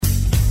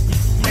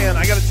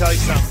I got to tell you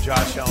something,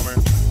 Josh Helmer.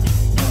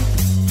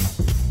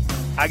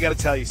 I got to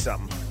tell you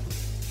something.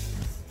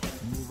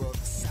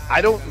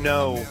 I don't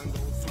know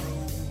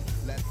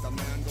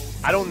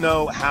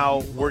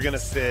how we're going to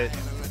fit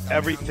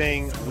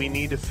everything we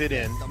need to fit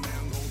in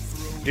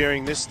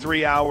during this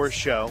 3-hour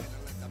show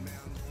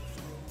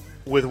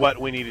with what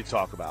we need to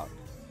talk about.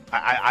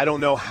 I don't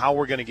know how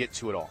we're going to get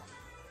to it all.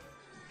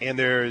 And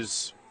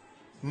there's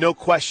no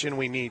question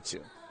we need to.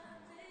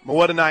 But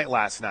what a night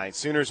last night.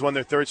 Sooners won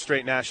their third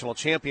straight national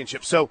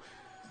championship. So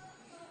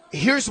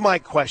here's my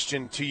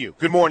question to you.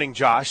 Good morning,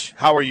 Josh.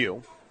 How are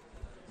you?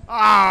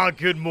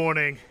 Good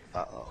morning.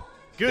 Uh-oh.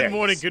 Good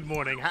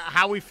morning.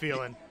 How we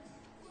feeling?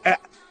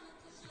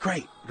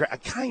 Great.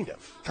 Kind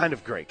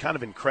of great, kind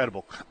of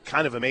incredible,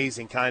 kind of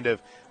amazing,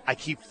 I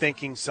keep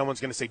thinking someone's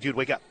going to say, dude,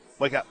 wake up.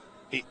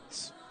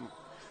 It's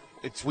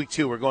week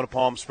 2. We're going to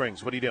Palm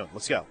Springs. What are you doing?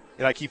 Let's go.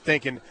 And I keep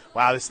thinking,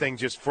 wow, this thing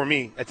just, for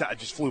me, it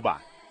just flew by.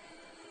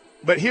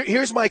 But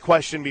here's my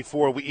question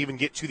before we even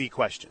get to the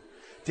question.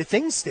 Did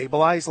things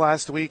stabilize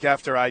last week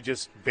after I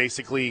just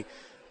basically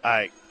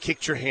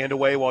kicked your hand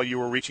away while you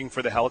were reaching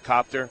for the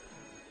helicopter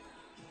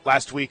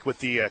last week with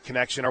the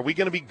connection? Are we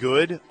going to be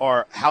good,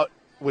 or how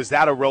was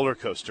that a roller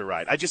coaster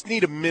ride? I just need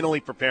to mentally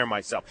prepare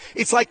myself.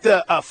 It's like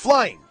the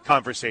flying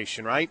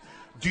conversation, right?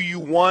 Do you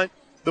want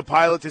the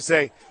pilot to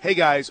say, hey,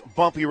 guys,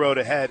 bumpy road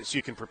ahead so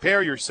you can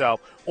prepare yourself,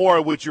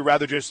 or would you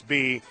rather just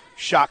be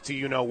shocked to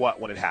you-know-what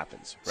when it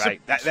happens, right?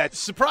 That's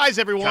surprise,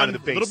 everyone. Kind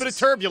of a little bit of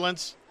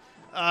turbulence.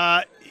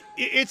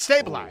 It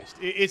stabilized.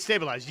 It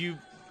stabilized. You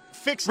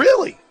fixed it.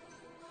 Really?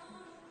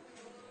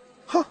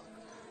 Huh.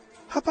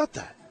 How about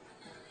that?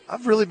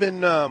 I've really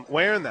been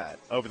wearing that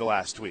over the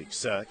last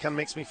weeks. It kind of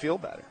makes me feel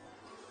better.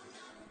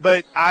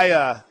 But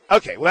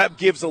okay, well, that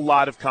gives a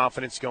lot of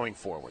confidence going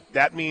forward.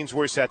 That means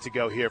we're set to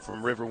go here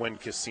from Riverwind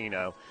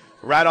Casino,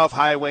 right off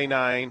Highway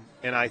 9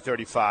 and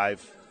I-35. I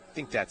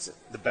think that's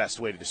the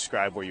best way to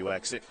describe where you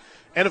exit.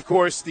 And, of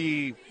course,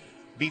 the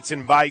Beats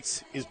and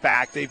Bites is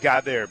back. They've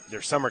got their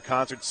summer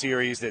concert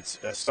series that's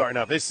starting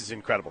up. This is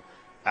incredible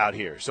out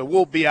here. So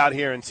we'll be out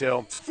here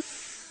until –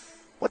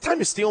 what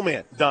time is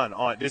Steelman done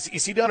on?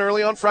 Is he done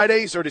early on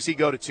Fridays, or does he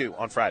go to 2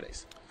 on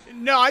Fridays?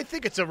 No, I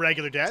think it's a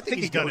regular day. I think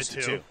he's done it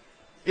to 2.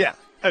 Yeah.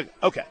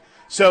 Okay.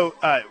 So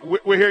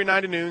we're here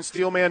 9 to noon,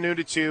 Steelman noon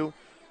to 2.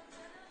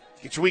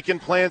 Get your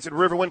weekend plans at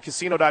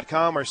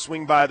riverwindcasino.com or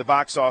swing by the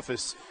box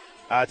office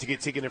to get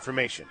ticket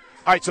information.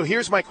 All right, so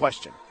here's my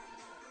question.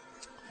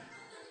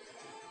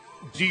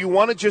 Do you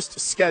want to just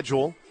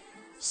schedule,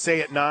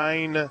 say at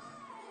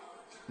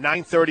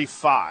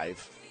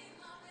 9:35,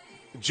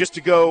 just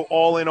to go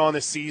all in on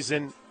the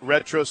season,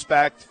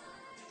 retrospect,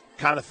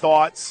 kind of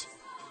thoughts,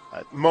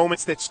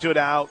 moments that stood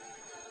out,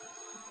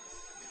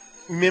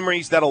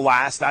 memories that'll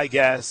last, I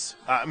guess,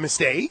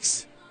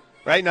 mistakes,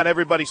 right? Not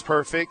everybody's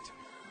perfect.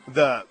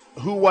 The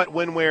who, what,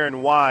 when, where,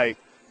 and why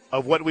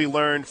of what we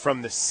learned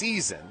from the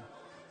season.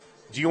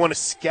 Do you want to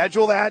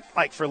schedule that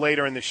like for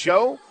later in the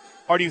show?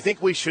 Or do you think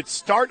we should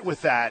start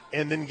with that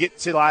and then get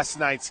to last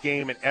night's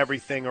game and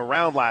everything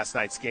around last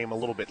night's game a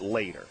little bit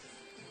later?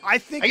 I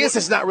guess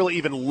it's not really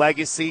even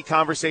legacy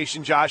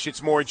conversation, Josh.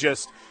 It's more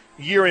just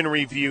year-in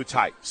review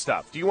type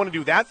stuff. Do you want to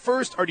do that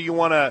first, or do you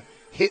want to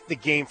hit the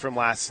game from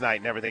last night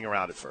and everything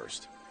around it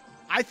first?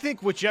 I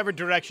think whichever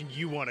direction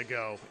you want to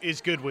go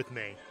is good with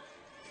me.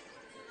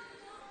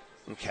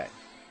 Okay.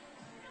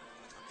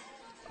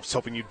 I was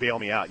hoping you'd bail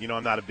me out. You know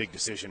I'm not a big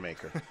decision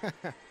maker.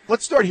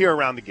 Let's start here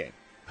around the game.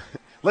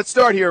 Let's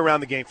start here around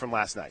the game from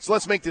last night. So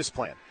let's make this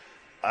plan.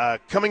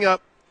 Coming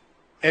up,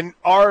 and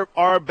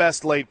our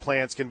best laid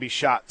plans can be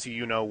shot to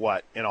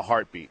you-know-what in a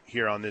heartbeat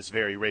here on this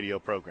very radio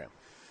program.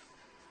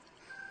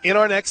 In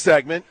our next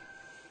segment,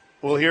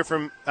 we'll hear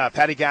from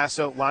Patty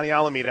Gasso. Lonnie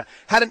Alameda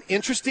had an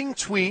interesting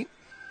tweet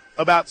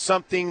about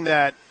something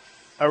that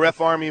a Ref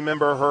Army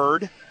member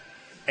heard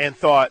and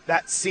thought,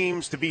 that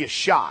seems to be a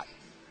shot.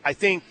 I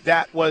think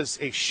that was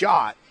a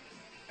shot,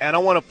 and I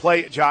want to play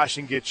it, Josh,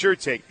 and get your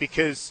take,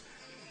 because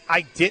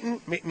I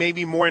didn't.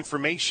 Maybe more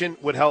information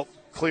would help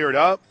clear it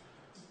up,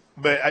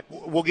 but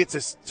we'll get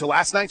to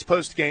last night's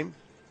post game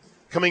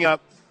coming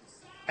up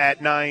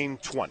at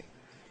 9:20,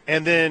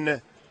 and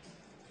then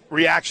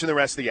reaction the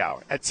rest of the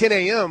hour. At 10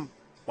 a.m.,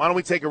 why don't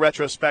we take a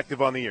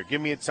retrospective on the year?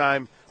 Give me a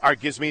time, or it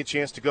gives me a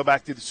chance to go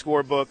back through the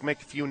scorebook, make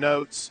a few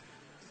notes.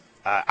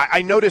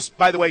 I noticed,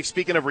 by the way,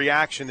 speaking of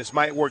reaction, this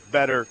might work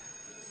better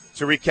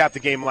to recap the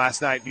game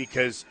last night,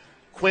 because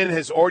Quinn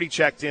has already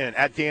checked in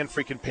at Dan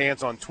Freaking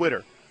Pants on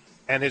Twitter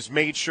and has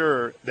made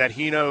sure that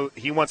he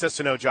wants us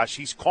to know, Josh,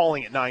 he's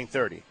calling at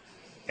 9:30,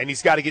 and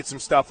he's got to get some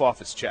stuff off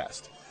his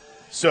chest.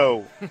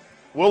 So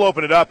we'll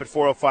open it up at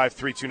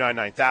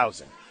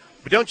 405-329-9000.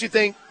 But don't you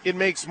think it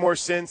makes more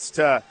sense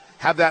to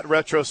have that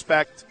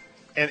retrospect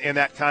and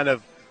that kind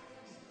of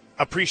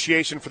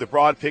appreciation for the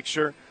broad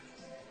picture,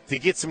 to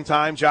get some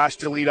time, Josh,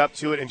 to lead up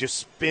to it and just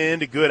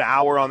spend a good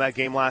hour on that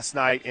game last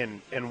night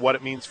and what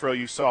it means for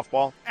OU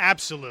softball?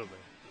 Absolutely.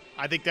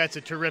 I think that's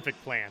a terrific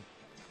plan.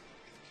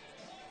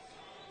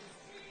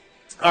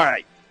 All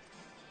right.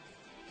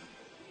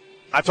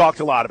 I've talked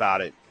a lot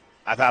about it.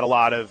 I've had a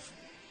lot of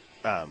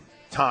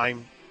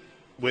time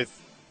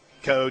with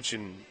Coach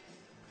and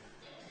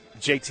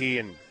JT,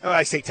 and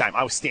I say time,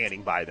 I was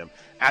standing by them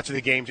after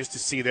the game just to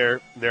see their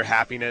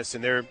happiness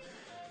and their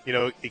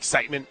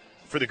excitement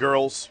for the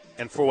girls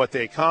and for what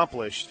they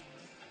accomplished.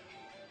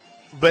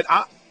 But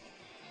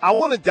I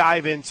want to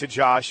dive into,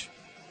 Josh,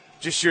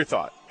 just your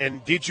thought.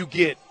 And did you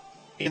get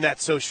in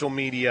that social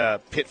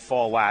media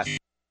pitfall last year?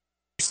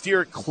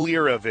 Steer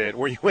clear of it?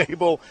 Were you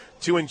able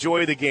to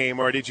enjoy the game,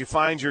 or did you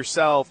find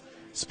yourself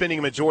spending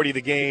a majority of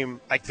the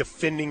game like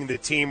defending the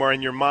team, or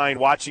in your mind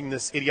watching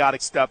this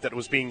idiotic stuff that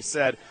was being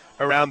said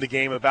around the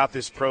game about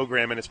this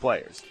program and its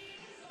players?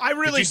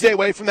 Did you stay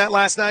away from that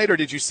last night, or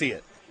did you see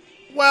it?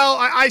 Well,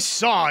 I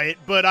saw it,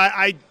 but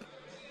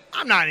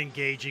I'm not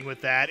engaging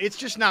with that. It's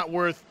just not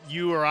worth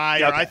you or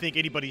I, or I think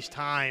anybody's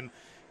time.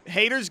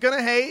 Haters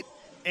gonna hate,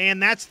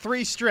 and that's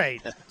 3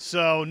 straight,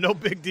 so no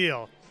big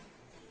deal.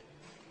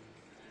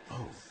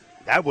 Oh,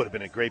 that would have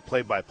been a great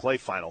play-by-play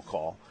final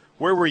call.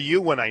 Where were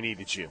you when I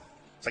needed you?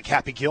 It's like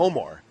Happy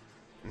Gilmore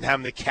and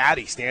having the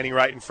caddy standing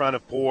right in front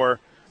of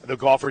the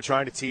golfer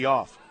trying to tee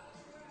off.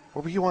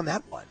 Where were you on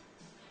that one?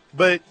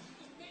 But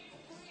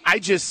I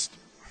don't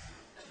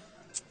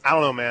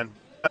know, man.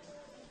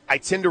 I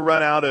tend to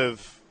run out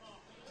of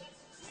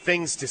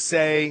things to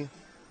say,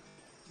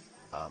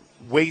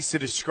 ways to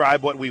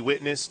describe what we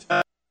witnessed.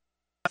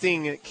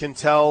 Nothing can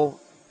tell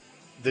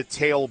the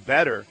tale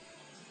better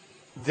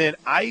than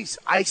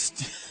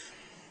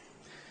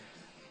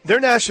they're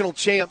national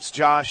champs,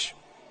 Josh,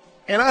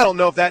 and I don't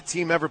know if that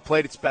team ever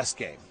played its best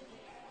game.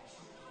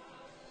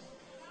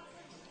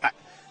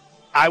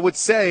 I would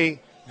say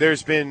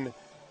there's been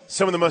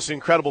some of the most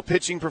incredible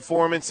pitching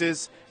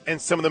performances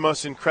and some of the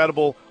most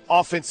incredible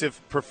offensive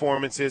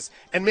performances,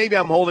 and maybe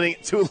I'm holding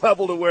it to a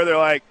level to where they're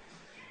like,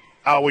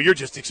 oh, well, you're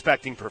just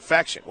expecting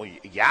perfection. Well,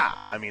 yeah,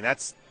 I mean,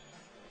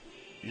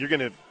 you're going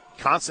to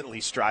constantly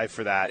strive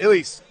for that, at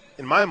least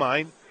in my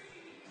mind.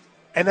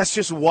 And that's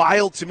just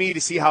wild to me to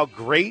see how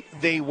great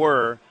they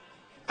were.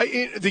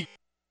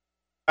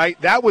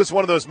 That was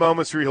one of those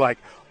moments where you're like,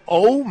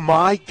 oh,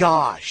 my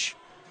gosh,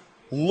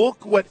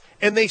 look what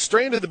 – and they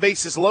stranded the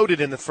bases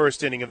loaded in the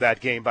first inning of that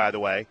game, by the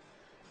way.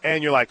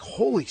 And you're like,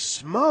 holy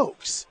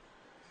smokes.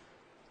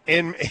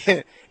 And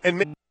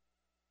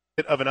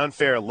of an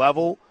unfair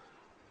level.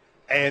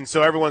 And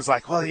so everyone's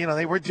like, well,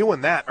 they were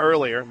doing that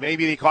earlier.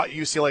 Maybe they caught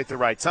UCLA at the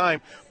right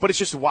time. But it's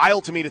just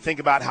wild to me to think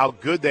about how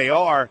good they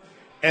are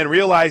and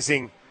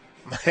realizing,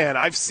 man,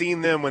 I've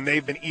seen them when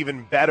they've been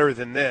even better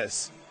than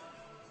this.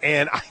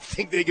 And I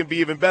think they can be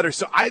even better.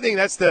 So I think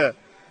it's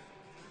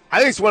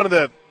one of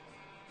the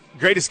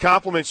greatest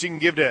compliments you can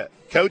give to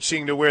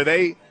coaching, to where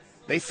they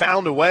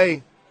found a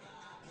way,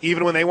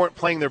 even when they weren't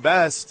playing their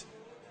best,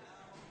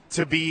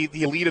 to be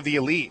the elite of the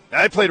elite.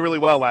 Now, they played really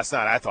well last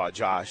night, I thought,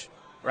 Josh,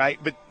 right?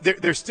 But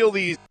there's still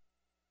these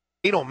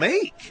they don't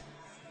make,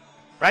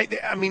 right?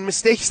 I mean,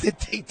 mistakes that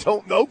they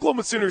don't.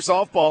 Oklahoma Sooner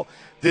softball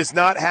does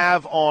not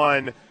have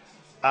on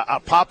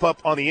a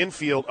pop-up on the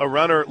infield a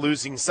runner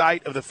losing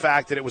sight of the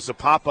fact that it was a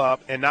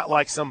pop-up and not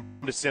like some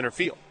to center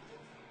field,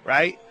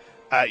 right?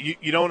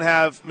 You don't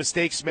have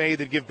mistakes made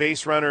that give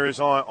base runners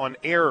on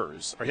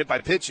errors or hit by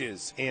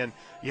pitches, and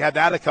you had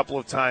that a couple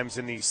of times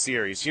in these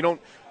series. You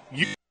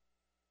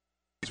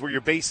where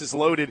your base is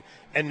loaded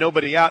and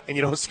nobody out and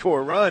you don't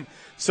score a run.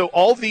 So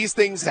all these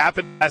things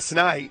happened last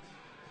night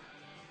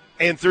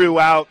and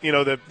throughout,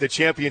 the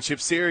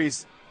championship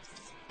series,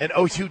 and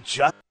OU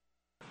just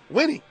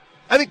winning.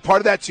 I think part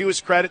of that, too, is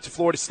credit to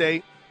Florida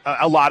State,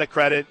 a lot of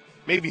credit,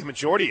 maybe a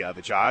majority of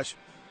it, Josh,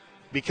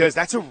 because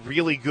that's a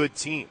really good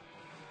team.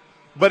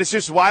 But it's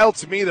just wild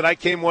to me that I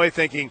came away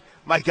thinking,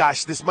 my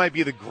gosh, this might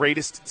be the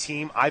greatest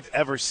team I've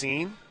ever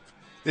seen.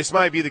 This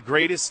might be the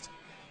greatest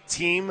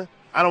team.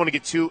 I don't want to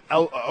get too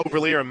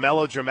overly or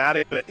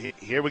melodramatic, but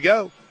here we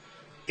go.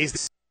 Is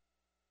this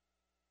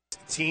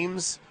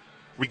teams,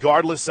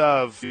 regardless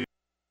of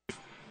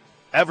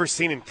ever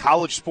seen in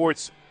college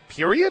sports,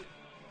 period?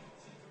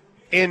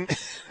 And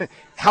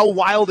how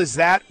wild is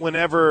that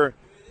whenever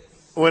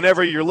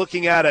you're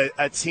looking at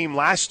a team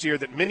last year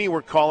that many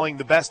were calling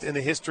the best in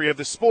the history of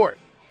the sport?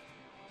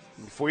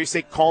 Before you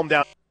say calm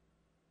down,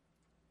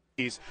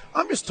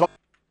 I'm just talking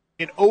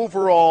an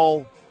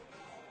overall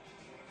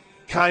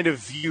kind of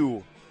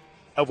view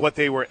of what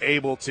they were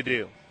able to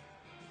do.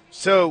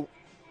 So,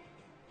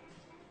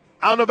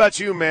 I don't know about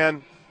you,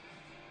 man.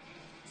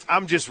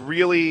 I'm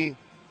really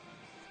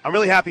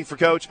happy for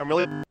Coach. I'm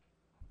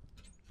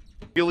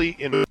really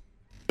in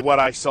what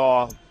I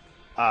saw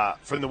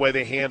from the way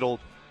they handled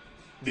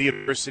the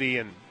adversity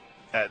and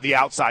the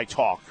outside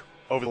talk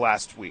over the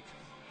last week.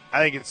 I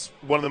think it's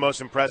one of the most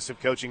impressive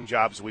coaching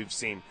jobs we've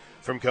seen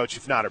from Coach,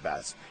 if not her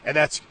best. And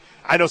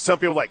I know some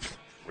people are like,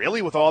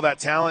 really, with all that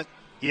talent?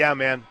 Yeah,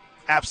 man,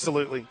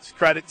 absolutely. It's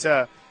credit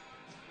to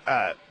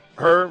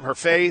her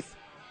faith,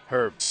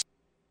 her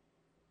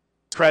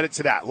credit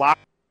to that lot,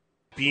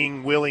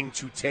 being willing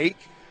to take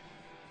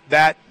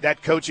that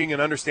coaching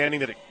and understanding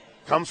that it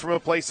comes from a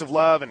place of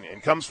love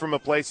and comes from a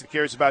place that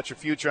cares about your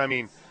future. I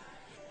mean,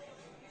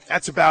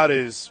 That's about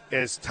as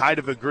tight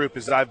of a group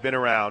as I've been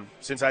around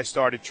since I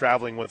started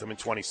traveling with them in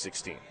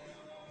 2016.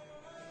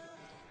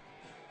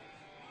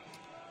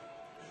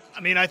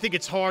 I mean, I think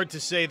it's hard to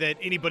say that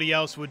anybody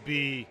else would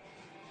be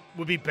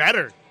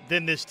better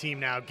than this team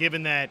now,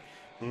 given that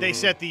they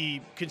set the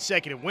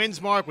consecutive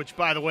wins mark, which,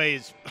 by the way,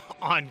 is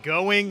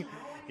ongoing.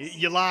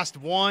 You lost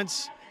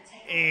once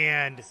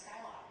and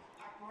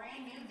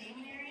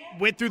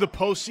went through the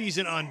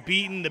postseason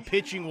unbeaten. The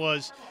pitching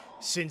was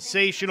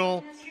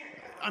sensational.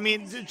 I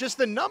mean, just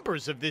the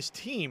numbers of this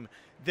team.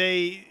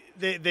 They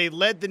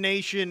led the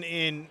nation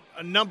in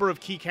a number of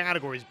key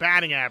categories: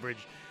 batting average,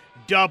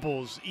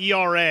 doubles,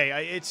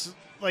 ERA. It's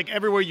like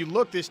everywhere you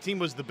look, this team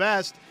was the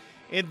best.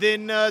 And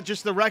then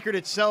just the record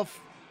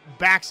itself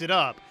backs it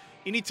up.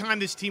 Anytime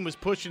this team was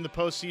pushed in the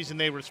postseason,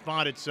 they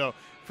responded. So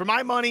for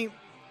my money,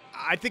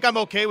 I think I'm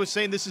okay with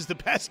saying this is the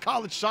best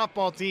college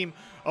softball team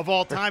of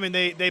all time, and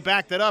they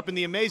backed it up. And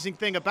the amazing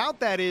thing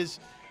about that is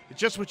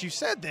just what you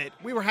said, that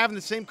we were having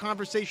the same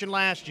conversation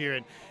last year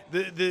and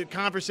the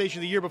conversation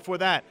the year before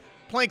that.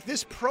 Plank,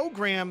 this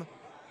program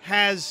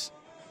has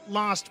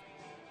lost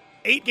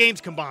 8 games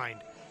combined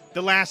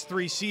the last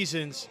 3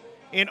 seasons.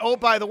 And, oh,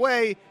 by the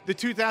way, the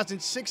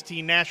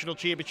 2016 National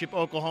Championship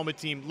Oklahoma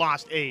team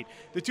lost 8.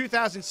 The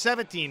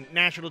 2017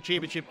 National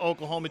Championship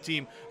Oklahoma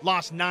team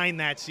lost 9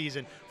 that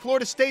season.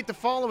 Florida State the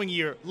following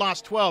year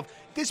lost 12.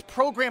 This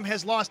program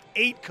has lost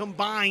 8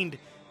 combined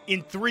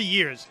in 3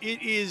 years.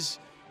 It is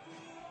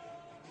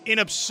an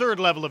absurd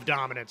level of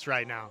dominance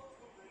right now.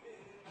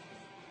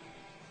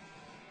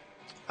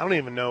 I don't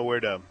even know where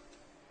to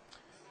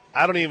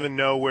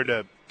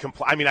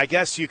I mean, I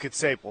guess you could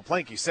say, well,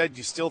 Plank, you said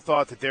you still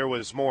thought that there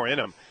was more in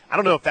them. I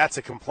don't know if that's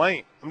a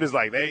complaint. I'm just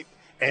like,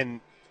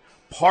 and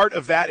part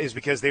of that is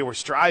because they were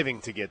striving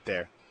to get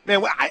there.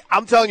 Man,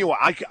 I'm telling you what,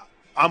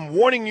 I'm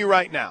warning you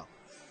right now.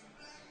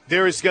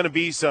 There is going to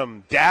be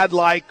some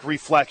dad-like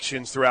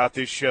reflections throughout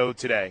this show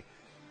today.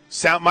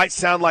 Might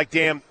sound like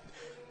damn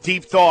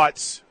deep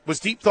thoughts. Was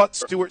Deep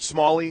Thoughts Stuart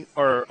Smalley,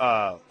 or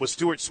was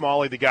Stuart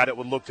Smalley the guy that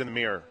would looked in the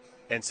mirror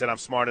and said, I'm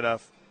smart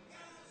enough?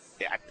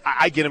 Yeah,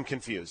 I get him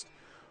confused.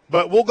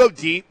 But we'll go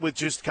deep with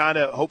just kind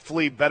of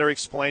hopefully better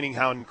explaining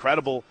how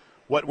incredible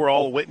what we're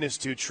all witness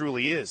to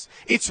truly is.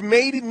 It's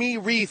made me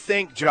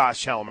rethink,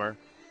 Josh Helmer.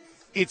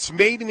 It's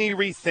made me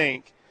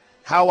rethink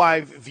how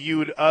I've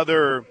viewed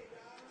other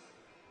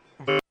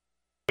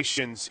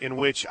situations in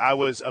which I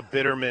was a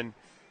bitterman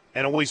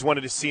and always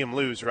wanted to see him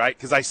lose, right?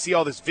 Because I see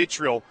all this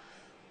vitriol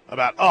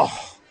about,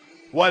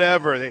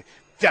 whatever.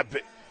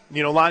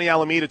 Lonnie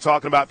Alameda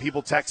talking about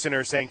people texting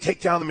her saying, take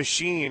down the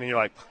machine. And you're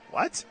like,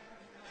 what?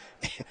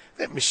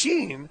 That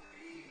machine?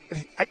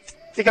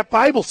 They got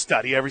Bible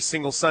study every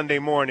single Sunday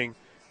morning.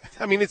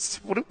 I mean, it's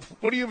what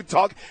are you even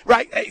talking?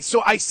 Right?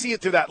 So I see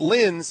it through that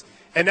lens,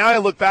 and now I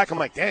look back, I'm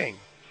like, dang.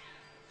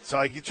 So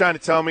like you're trying to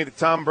tell me that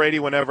Tom Brady,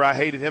 whenever I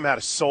hated him, had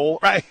a soul,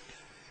 right?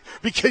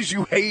 Because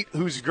you hate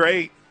who's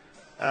great.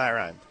 All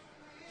right.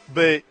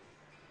 But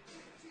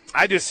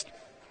I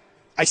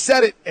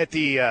said it at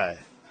the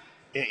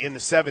in the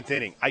 7th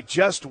inning. I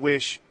just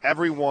wish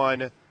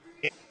everyone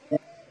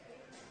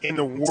in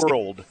the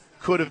world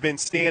could have been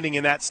standing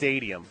in that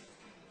stadium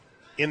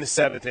in the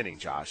 7th inning,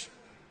 Josh.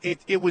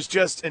 It was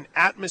just an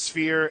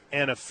atmosphere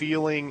and a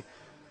feeling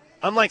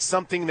unlike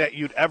something that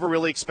you'd ever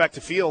really expect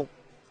to feel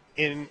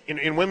in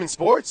women's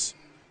sports.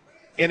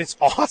 And it's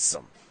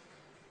awesome.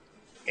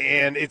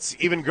 And it's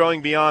even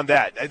growing beyond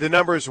that. The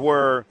numbers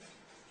were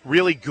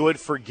really good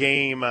for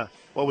game,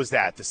 what was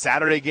that, the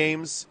Saturday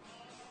games?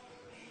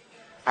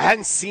 I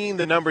hadn't seen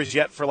the numbers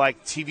yet for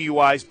like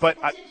TV-wise, but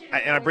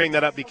I bring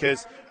that up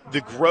because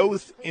the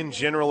growth in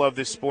general of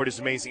this sport is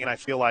amazing, and I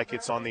feel like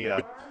it's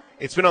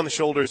been on the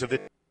shoulders of the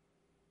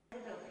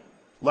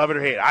love it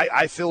or hate.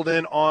 I filled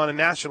in on a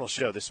national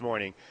show this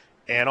morning,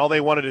 and all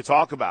they wanted to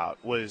talk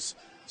about was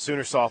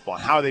Sooner softball.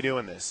 How are they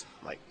doing this?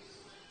 Like,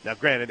 now,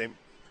 granted,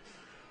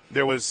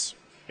 there was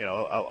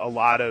a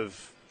lot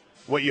of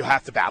what you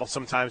have to battle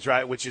sometimes,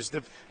 right? Which is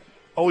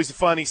always the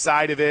funny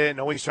side of it, and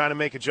always trying to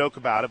make a joke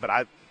about it. But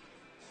I'll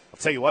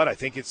tell you what, I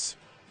think it's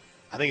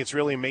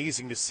really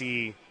amazing to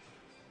see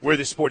where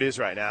this sport is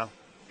right now,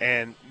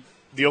 and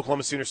the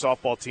Oklahoma Sooner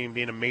softball team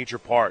being a major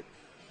part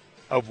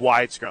of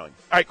why it's growing.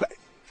 All right,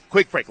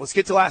 quick break. Let's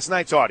get to last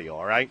night's audio,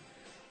 all right?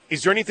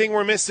 Is there anything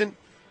we're missing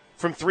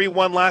from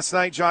 3-1 last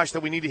night, Josh,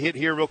 that we need to hit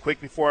here real quick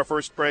before our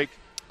first break?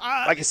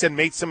 Like I said,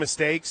 made some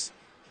mistakes,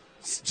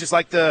 just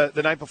like the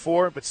night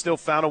before, but still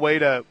found a way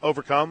to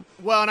overcome.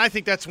 Well, and I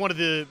think that's one of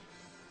the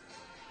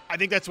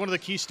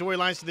key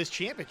storylines to this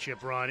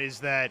championship run is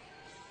that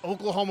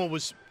Oklahoma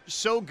was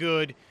so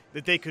good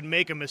that they could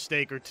make a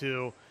mistake or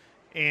two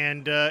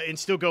and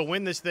still go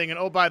win this thing. And,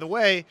 oh, by the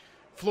way,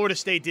 Florida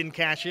State didn't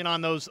cash in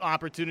on those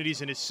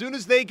opportunities. And as soon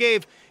as they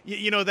gave,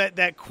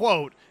 that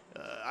quote,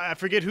 I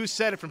forget who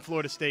said it from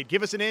Florida State,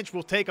 give us an inch,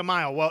 we'll take a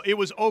mile. Well, it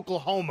was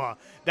Oklahoma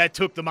that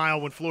took the mile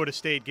when Florida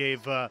State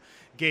gave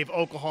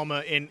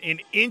Oklahoma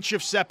an inch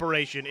of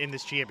separation in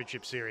this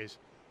championship series.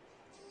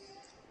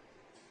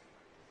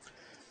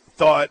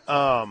 Thought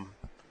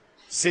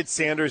Sid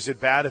Sanders at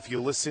bat. If you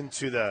listen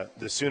to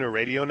the Sooner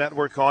Radio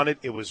Network on it,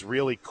 it was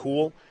really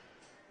cool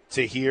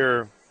to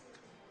hear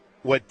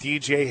what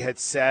DJ had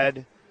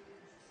said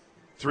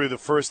through the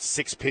first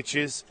 6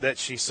 pitches that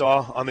she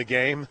saw on the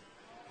game.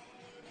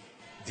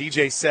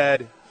 DJ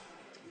said,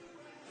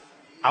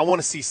 I want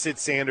to see Sid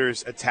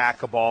Sanders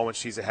attack a ball when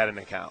she's ahead in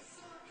the count.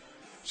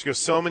 She goes,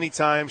 so many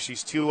times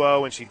she's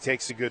 2-0 and she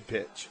takes a good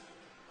pitch.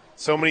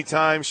 So many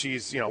times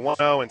she's,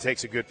 1-0 and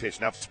takes a good pitch.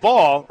 Now, if it's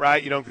ball,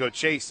 right, you don't go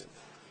chasing.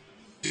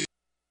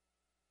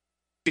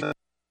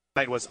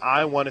 Was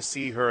I want to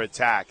see her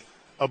attack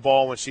a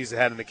ball when she's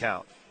ahead in the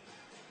count.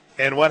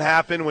 And what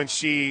happened when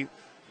she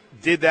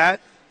did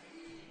that?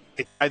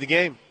 It tied the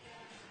game.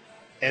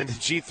 And the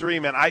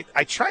G3, man,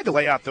 I tried to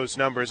lay out those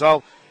numbers.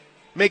 I'll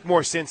make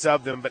more sense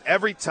of them. But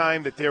every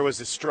time that there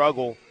was a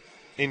struggle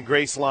in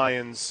Grace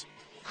Lyons'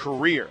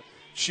 career,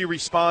 she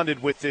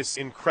responded with this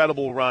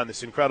incredible run,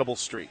 this incredible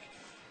streak.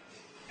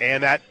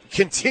 And that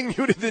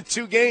continued in the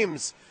 2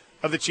 games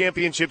of the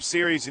championship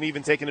series and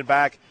even taking it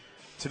back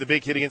to the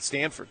big hit against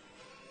Stanford.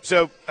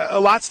 So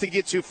lots to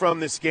get to from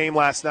this game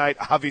last night.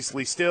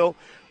 Obviously still,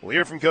 we'll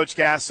hear from Coach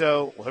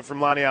Gasso. We'll hear from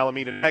Lonnie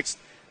Alameda next.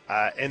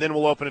 And then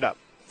we'll open it up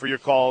for your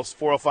calls,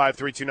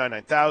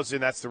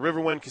 405-329-9000. That's the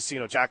Riverwind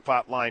Casino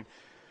jackpot line.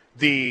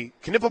 The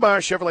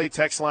Knippelmeyer Chevrolet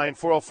text line,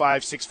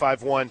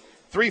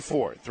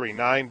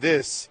 405-651-3439.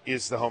 This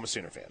is the home of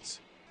Sooner fans.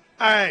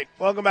 All right,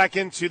 welcome back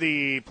into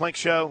the Plank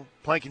Show.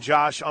 Plank and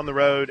Josh on the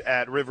road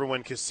at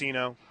Riverwind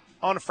Casino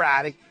on a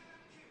Friday.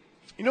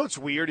 You know what's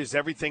weird is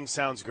everything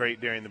sounds great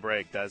during the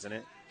break, doesn't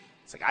it?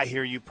 It's like I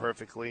hear you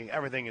perfectly.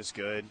 Everything is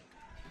good.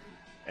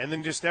 And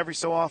then just every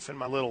so often,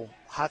 my little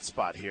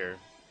hotspot here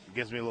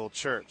gives me a little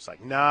chirp. It's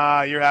like,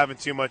 nah, you're having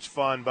too much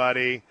fun,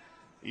 buddy.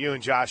 You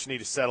and Josh need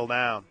to settle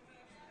down.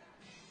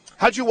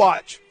 How'd you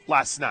watch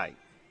last night?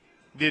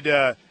 Did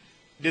the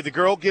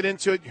girl get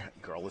into it?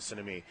 Girl, listen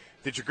to me.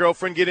 Did your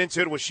girlfriend get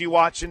into it? Was she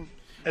watching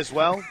as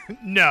well?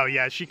 No,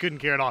 yeah, she couldn't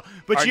care at all.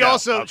 But she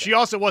also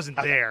wasn't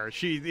there.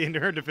 She, in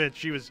her defense,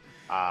 she was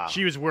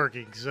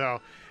working. So,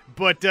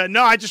 but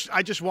no, I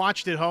just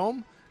watched at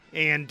home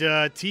and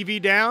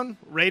TV down,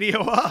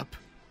 radio up.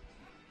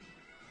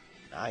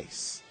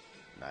 Nice.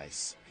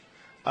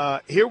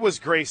 Here was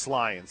Grace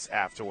Lyons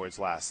afterwards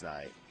last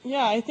night.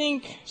 Yeah, I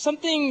think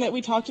something that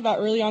we talked about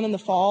early on in the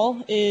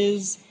fall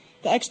is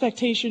the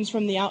expectations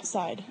from the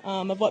outside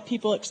of what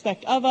people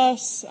expect of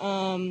us,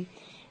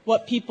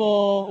 what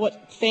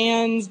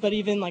fans, but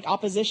even like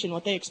opposition,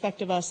 what they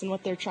expect of us and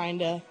what they're trying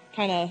to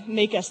kind of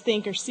make us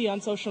think or see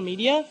on social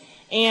media.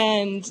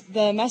 And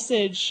the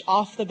message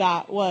off the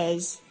bat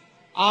was,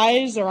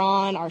 eyes are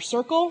on our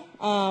circle.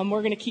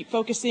 We're going to keep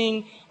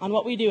focusing on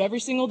what we do every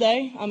single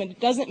day. And it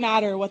doesn't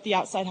matter what the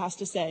outside has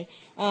to say.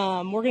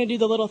 We're going to do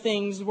the little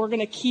things. We're going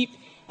to keep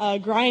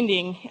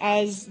grinding,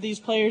 as these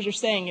players are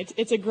saying.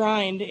 It's a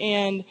grind,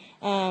 and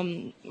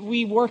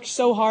we worked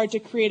so hard to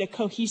create a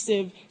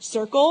cohesive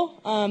circle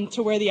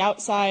to where the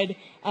outside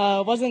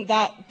wasn't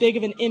that big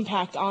of an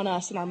impact on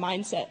us and our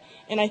mindset.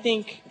 And I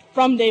think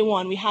from day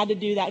one we had to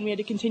do that, and we had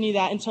to continue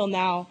that until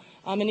now.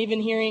 And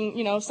even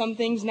hearing, some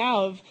things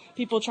now of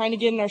people trying to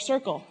get in our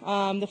circle.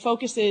 The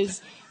focus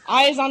is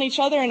eyes on each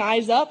other and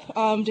eyes up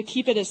to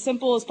keep it as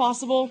simple as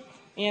possible.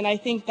 And I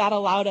think that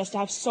allowed us to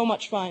have so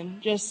much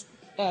fun, just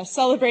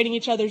celebrating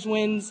each other's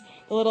wins,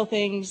 the little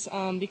things,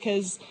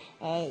 because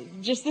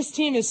just this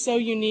team is so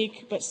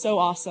unique but so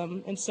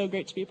awesome and so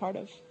great to be a part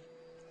of.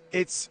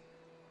 It's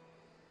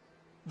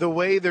the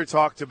way they're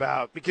talked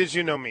about, because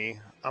you know me,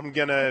 I'm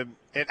going to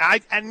 –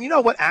 and you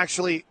know what,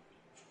 actually,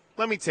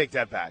 let me take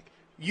that back.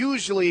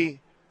 Usually,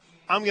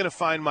 I'm going to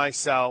find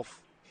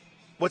myself,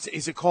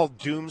 is it called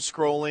doom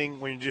scrolling,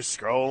 when you're just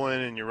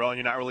scrolling and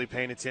you're not really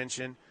paying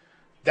attention?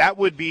 That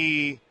would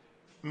be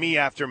me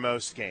after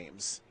most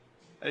games.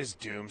 I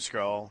just doom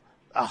scroll.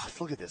 Oh,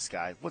 look at this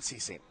guy. What's he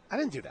saying? I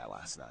didn't do that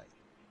last night.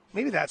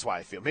 Maybe that's why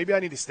I feel. Maybe I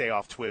need to stay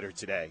off Twitter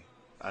today.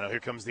 I know here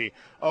comes stay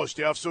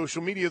off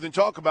social media, then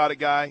talk about it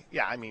guy.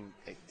 Yeah, I mean,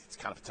 it's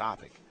kind of a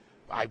topic.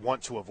 I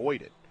want to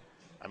avoid it.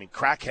 I mean,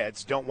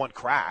 crackheads don't want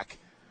crack.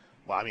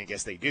 Well, I mean, I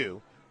guess they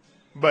do.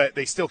 But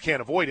they still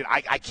can't avoid it.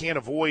 I can't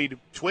avoid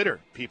Twitter,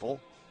 people.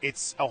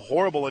 It's a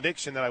horrible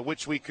addiction that I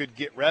wish we could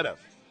get rid of.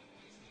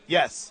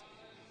 Yes.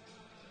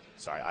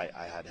 Sorry,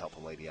 I had to help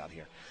a lady out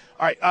here.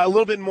 All right, a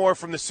little bit more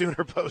from the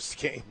Sooner post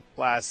game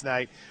last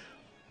night.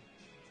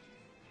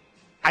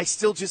 I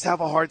still just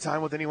have a hard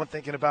time with anyone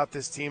thinking about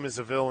this team as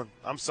a villain.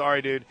 I'm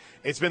sorry, dude.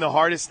 It's been the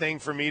hardest thing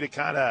for me to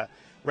kind of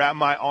wrap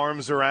my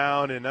arms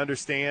around and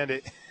understand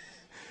it.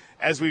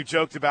 As we've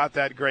joked about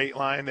that great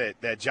line that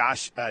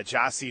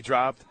Jossie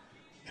dropped,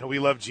 we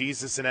love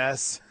Jesus and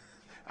S.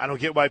 I don't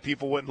get why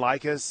people wouldn't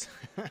like us.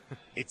 I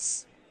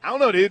don't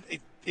know, dude.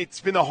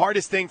 It's been the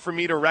hardest thing for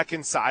me to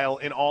reconcile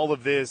in all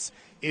of this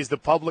is the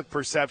public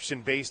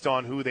perception based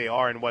on who they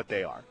are and what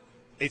they are.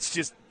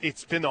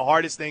 It's been the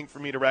hardest thing for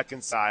me to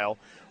reconcile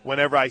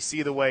whenever I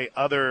see the way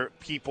other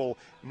people,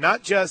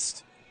 not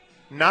just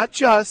on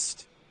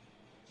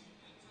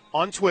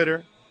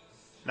Twitter,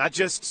 not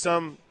just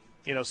some,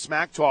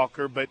 smack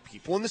talker, but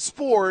people in the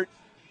sport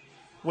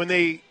when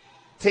they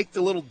take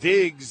the little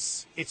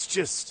digs,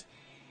 it's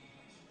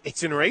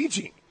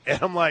enraging.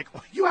 And I'm like,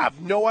 you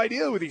have no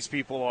idea who these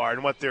people are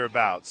and what they're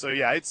about. So,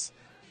 yeah,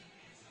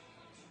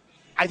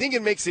 I think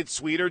it makes it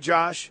sweeter,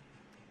 Josh.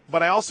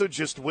 But I also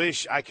just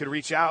wish I could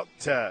reach out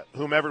to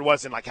whomever it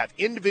was and, like, have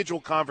individual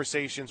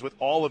conversations with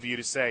all of you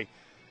to say,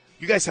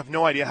 you guys have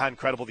no idea how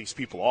incredible these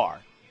people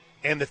are.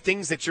 And the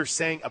things that you're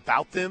saying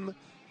about them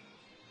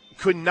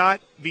could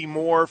not be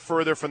more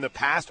further from the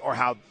past or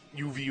how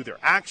you view their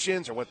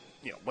actions or what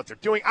they're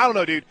doing. I don't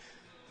know, dude.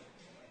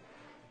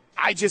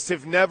 I just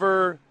have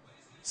never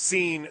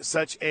seen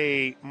such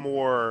a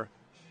more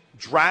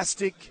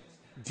drastic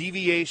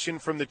deviation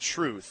from the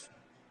truth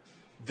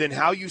than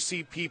how you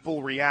see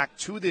people react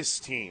to this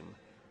team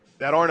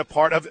that aren't a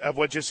part of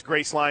what just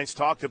Grace Lyons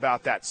talked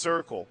about, that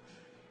circle,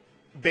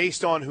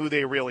 based on who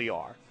they really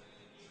are.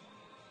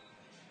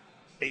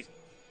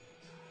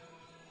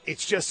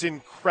 It's just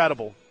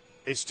incredible.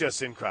 It's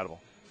just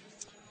incredible.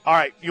 All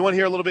right, you want to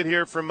hear a little bit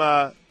here from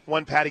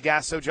one Patty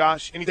Gasso,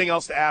 Josh? Anything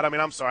else to add? I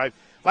mean, I'm sorry.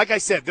 Like I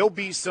said, there'll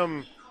be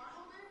some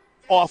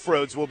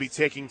off-roads we'll be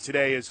taking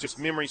today as just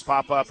memories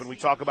pop up and we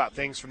talk about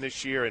things from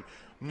this year and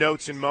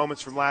notes and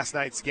moments from last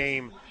night's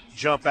game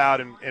jump out.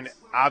 And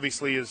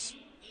obviously as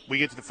we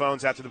get to the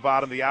phones after the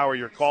bottom of the hour,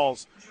 your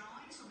calls.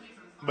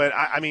 But,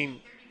 I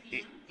mean,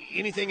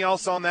 anything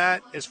else on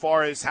that as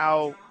far as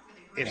how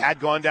it had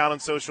gone down on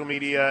social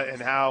media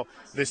and how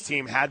this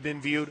team had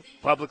been viewed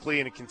publicly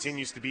and it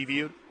continues to be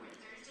viewed?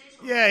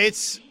 Yeah,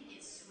 it's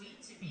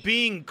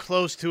being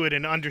close to it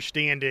and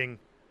understanding,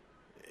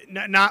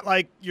 not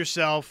like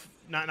yourself,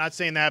 not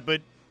saying that,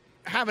 but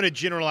having a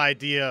general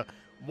idea,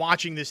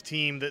 watching this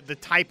team, the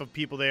type of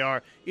people they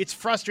are. It's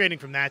frustrating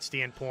from that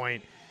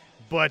standpoint.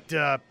 But,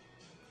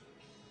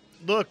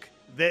 look,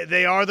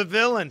 they are the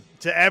villain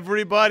to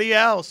everybody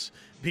else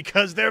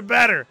because they're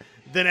better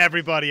than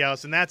everybody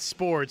else, and that's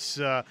sports.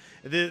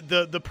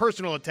 The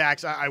personal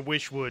attacks I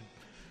wish would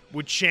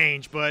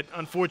change, but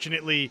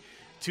unfortunately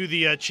to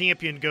the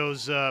champion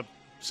goes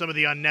some of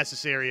the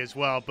unnecessary as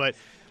well. But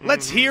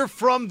let's hear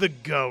from the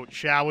GOAT,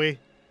 shall we?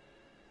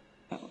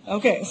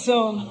 Okay,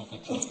 so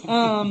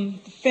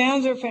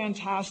fans are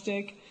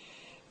fantastic,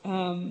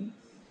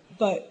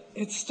 but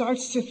it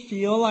starts to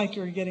feel like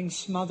you're getting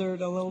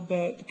smothered a little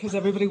bit because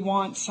everybody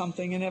wants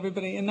something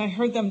and I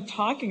heard them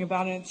talking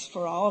about it. It's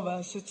for all of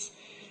us.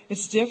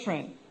 It's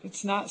different.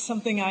 It's not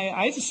something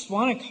I just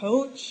want to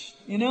coach,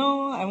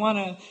 I want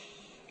to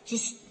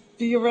just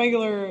be a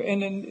regular,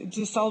 and then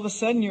just all of a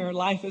sudden your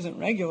life isn't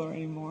regular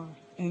anymore.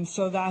 And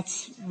so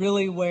that's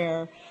really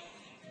where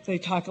they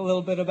talk a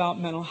little bit about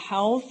mental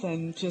health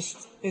and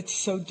just it's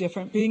so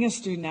different being a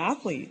student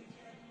athlete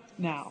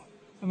now.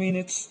 I mean,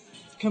 it's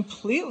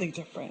completely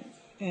different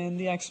in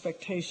the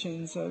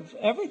expectations of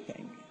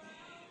everything.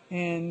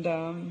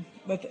 And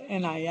with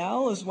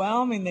NIL as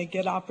well, I mean, they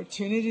get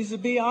opportunities to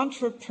be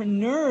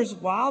entrepreneurs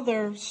while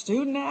they're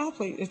student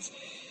athletes.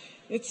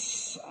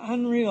 It's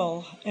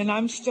unreal, and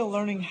I'm still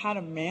learning how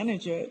to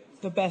manage it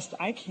the best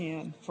I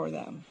can for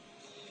them.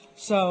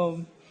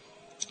 So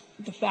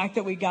the fact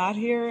that we got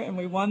here and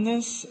we won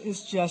this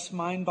is just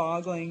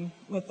mind-boggling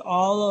with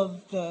all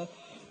of the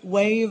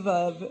wave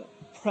of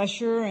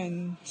pressure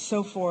and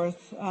so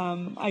forth.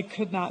 I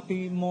could not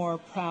be more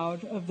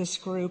proud of this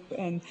group,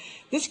 and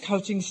this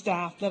coaching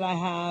staff that I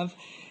have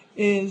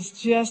is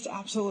just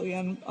absolutely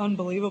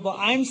unbelievable.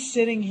 I'm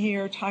sitting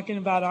here talking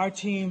about our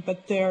team,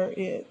 but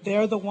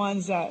they're the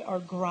ones that are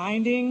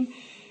grinding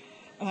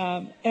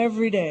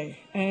every day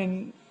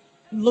and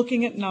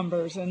looking at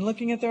numbers and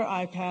looking at their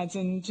iPads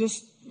and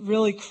just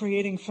really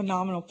creating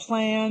phenomenal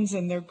plans,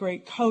 and they're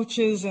great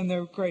coaches and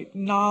they're great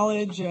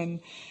knowledge, and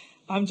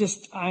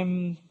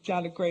I'm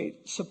got a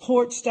great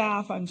support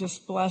staff. I'm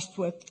just blessed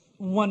with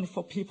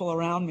wonderful people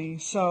around me.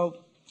 So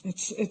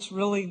it's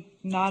really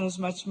not as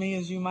much me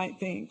as you might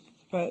think,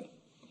 but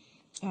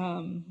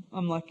I'm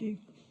lucky.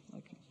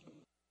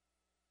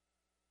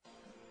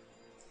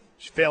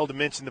 She failed to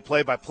mention the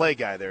play-by-play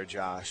guy there,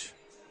 Josh.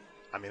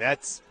 I mean,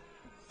 that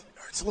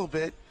hurts a little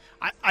bit.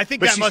 I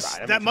think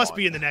that must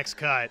be in the next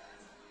cut.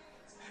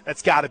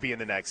 That's got to be in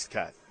the next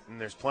cut. And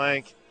there's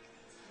Plank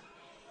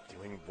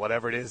doing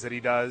whatever it is that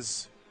he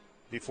does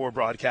before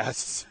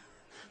broadcasts.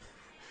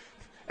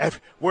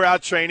 We're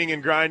out training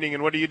and grinding,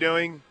 and what are you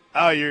doing?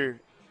 Oh, you're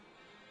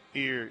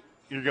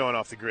going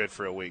off the grid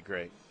for a week.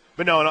 Great.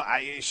 But no,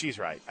 she's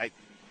right.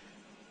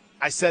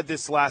 I said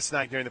this last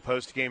night during the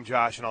post-game,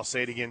 Josh, and I'll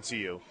say it again to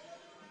you.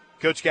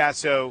 Coach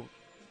Gasso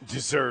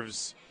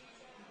deserves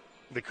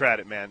the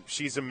credit, man.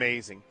 She's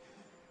amazing.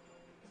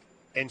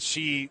 And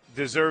she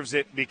deserves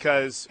it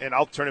because, and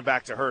I'll turn it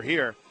back to her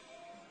here,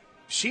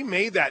 she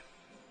made that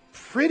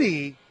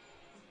pretty,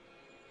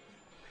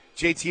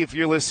 JT, if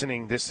you're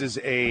listening, this is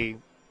a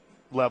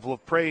level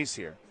of praise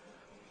here.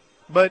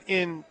 But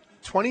in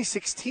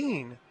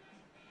 2016,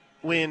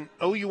 when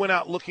OU went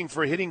out looking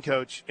for a hitting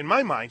coach, in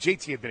my mind,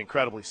 JT had been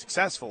incredibly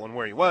successful in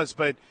where he was,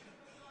 but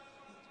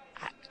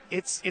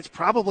it's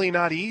probably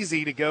not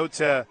easy to go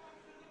to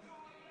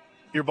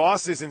your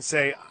bosses and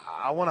say,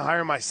 I want to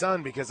hire my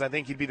son because I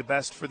think he'd be the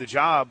best for the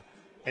job,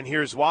 and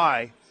here's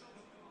why.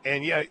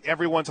 And yeah,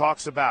 everyone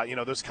talks about,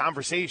 those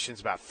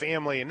conversations about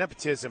family and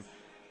nepotism.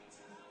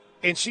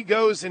 And she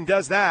goes and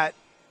does that,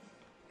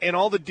 and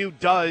all the dude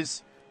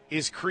does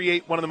is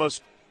create one of the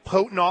most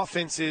potent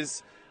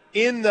offenses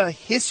in the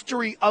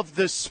history of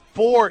the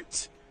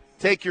sport.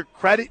 Take your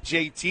credit,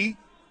 JT.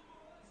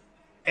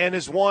 And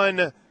has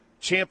won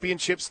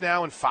championships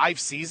now in 5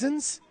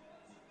 seasons.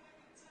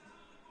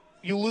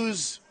 You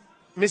lose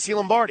Missy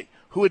Lombardi,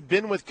 who had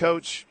been with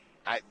Coach,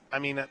 I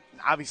mean,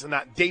 obviously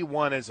not day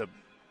one as a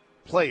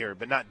player,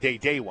 but not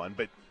day one,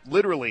 but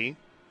literally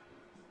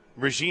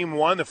regime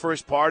one, the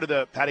first part of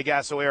the Patty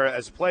Gasso era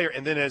as a player,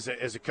 and then as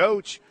a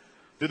coach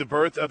through the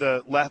birth of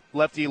the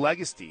lefty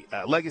legacy,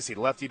 the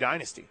lefty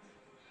dynasty.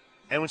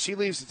 And when she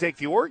leaves to take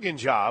the Oregon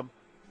job,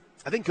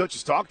 I think Coach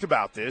has talked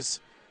about this.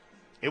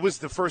 It was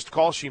the first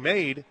call she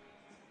made,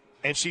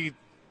 and she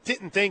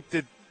didn't think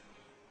that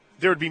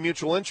there would be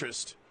mutual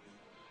interest.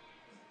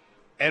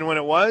 And when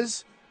it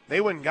was, they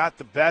went and got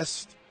the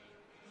best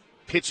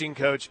pitching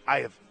coach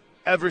I have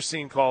ever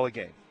seen call a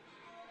game.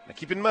 Now,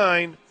 keep in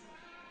mind,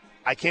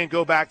 I can't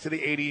go back to the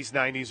 80s,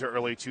 90s, or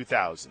early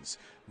 2000s.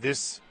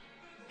 This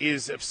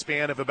is a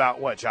span of about,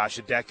 what, Josh,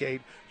 a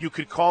decade? You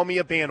could call me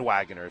a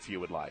bandwagoner if you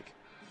would like.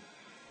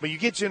 But you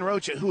get Jen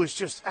Rocha, who is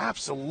just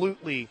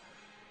absolutely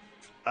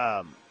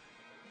a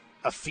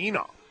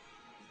phenom.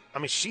 I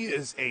mean, she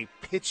is a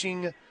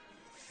pitching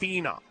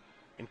phenom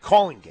in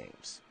calling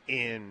games,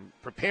 in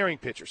preparing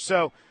pitchers.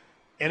 So,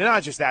 and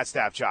not just that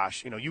staff,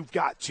 Josh. You've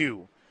got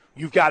to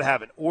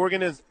have an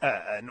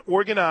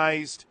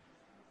organized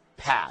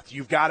path.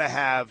 You've got to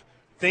have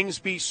things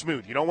be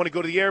smooth. You don't want to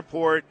go to the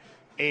airport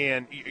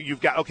and you've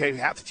got, okay,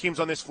 half the team's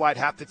on this flight,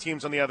 half the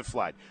team's on the other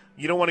flight.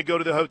 You don't want to go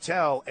to the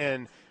hotel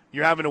and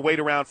you're having to wait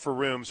around for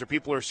rooms or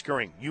people are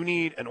scurrying. You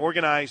need an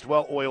organized,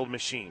 well-oiled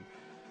machine.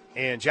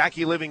 And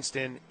Jackie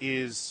Livingston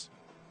is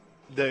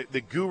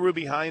the guru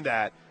behind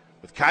that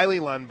with Kylie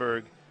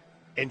Lundberg.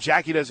 And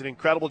Jackie does an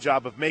incredible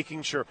job of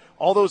making sure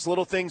all those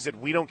little things that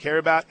we don't care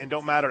about and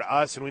don't matter to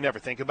us and we never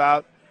think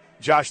about,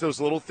 Josh, those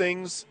little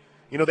things,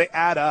 they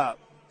add up.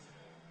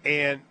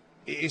 And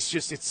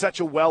it's such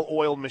a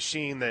well-oiled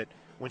machine that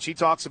when she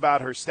talks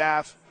about her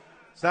staff,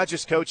 it's not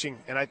just coaching,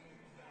 and I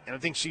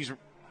think she's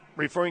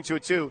referring to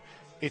it too.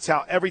 It's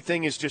how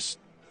everything is just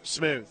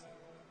smooth.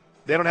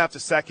 They don't have to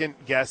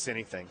second-guess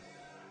anything.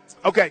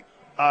 Okay,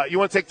 you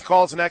want to take the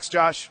calls next,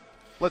 Josh?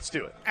 Let's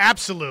do it.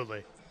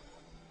 Absolutely.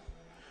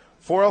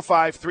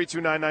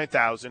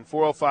 405-329-9000,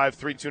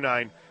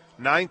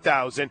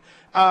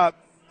 405-329-9000.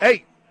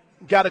 Hey,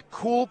 got a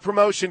cool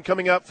promotion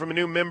coming up from a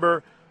new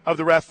member of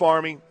the Ref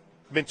Army.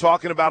 Been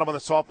talking about him on the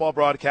softball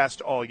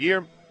broadcast all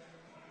year.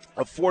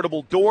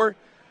 Affordable door,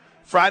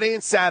 Friday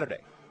and Saturday.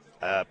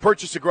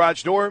 Purchase a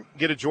garage door,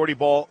 get a Jordy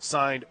Ball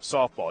signed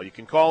softball. You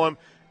can call him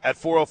at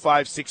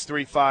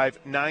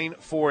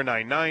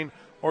 405-635-9499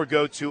 or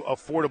go to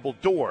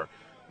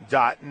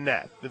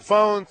affordabledoor.net. The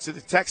phone to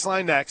the text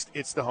line next.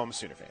 It's the home of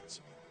Sooner fans.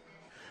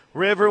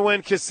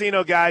 Riverwind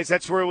Casino, guys.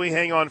 That's where we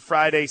hang on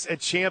Fridays. A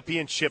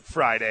championship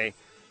Friday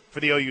for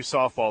the OU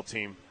softball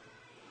team.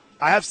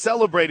 I have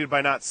celebrated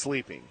by not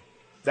sleeping.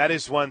 That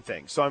is one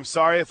thing. So I'm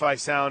sorry if I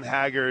sound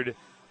haggard.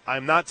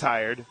 I'm not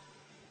tired.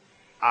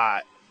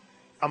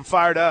 I'm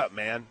fired up,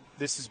 man.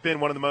 This has been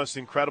one of the most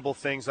incredible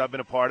things I've been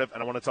a part of,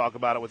 and I want to talk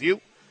about it with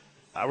you.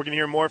 We're going to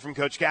hear more from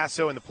Coach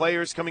Gasso and the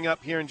players coming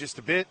up here in just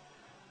a bit.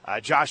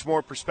 Josh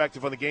Moore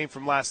perspective on the game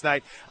from last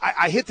night.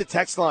 I hit the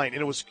text line,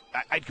 and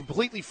I'd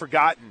completely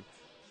forgotten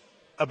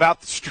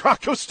about the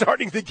Stracco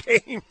starting the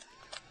game.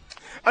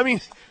 I mean,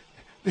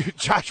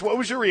 Josh, what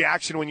was your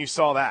reaction when you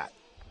saw that?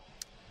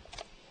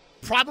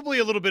 Probably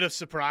a little bit of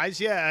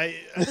surprise. Yeah,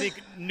 I think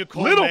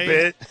Nicole little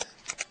bit.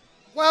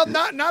 Well,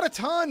 not a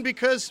ton,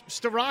 because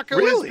Stracco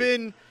has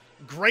been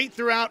great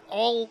throughout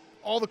all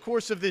the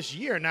course of this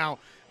year. Now,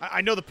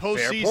 I know the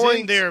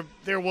postseason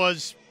there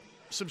was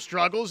some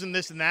struggles and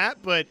this and that,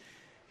 but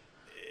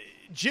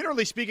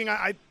generally speaking,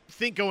 I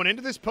think going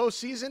into this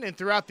postseason and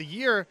throughout the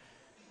year,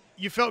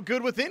 you felt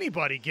good with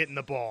anybody getting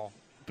the ball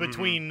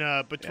between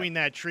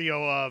that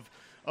trio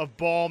of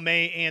Ball,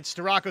 May, and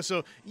Stracco.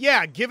 So,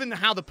 yeah, given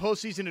how the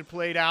postseason had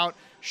played out,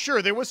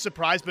 sure, there was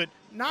surprise, but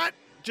not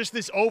just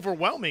this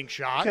overwhelming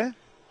shock. Okay.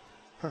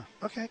 Huh.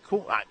 Okay,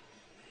 cool.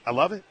 I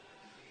love it.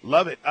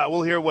 Love it.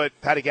 We'll hear what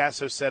Patty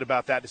Gasso said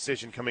about that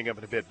decision coming up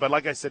in a bit. But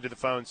like I said to the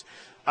phones,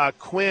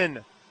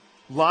 Quinn,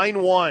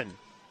 line 1,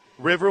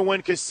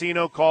 Riverwind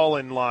Casino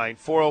call-in line,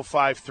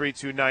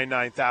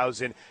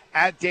 405-329-9000.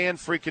 At Dan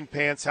Freaking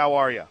Pants, how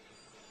are you?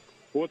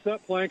 What's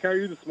up, Plank? How are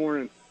you this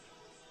morning?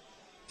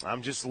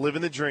 I'm just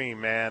living the dream,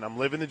 man. I'm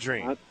living the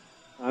dream.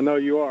 I know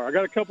you are. I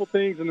got a couple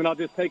things, and then I'll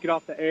just take it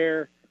off the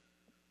air.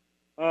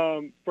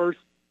 First,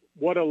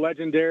 what a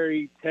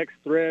legendary text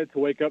thread to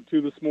wake up to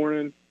this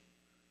morning.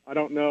 I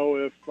don't know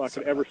if I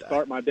could ever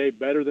start my day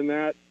better than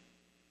that.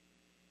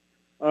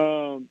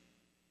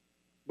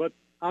 But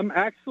I'm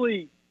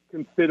actually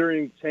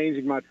considering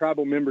changing my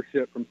tribal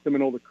membership from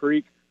Seminole to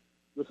Creek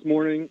this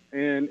morning,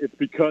 and it's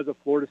because of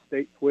Florida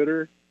State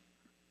Twitter.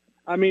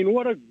 I mean,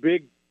 what a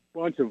big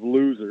bunch of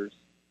losers.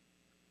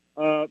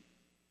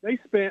 They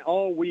spent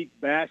all week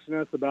bashing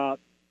us about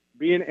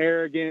being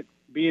arrogant,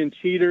 being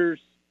cheaters,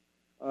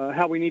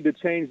 how we need to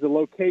change the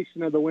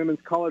location of the Women's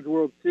College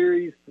World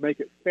Series to make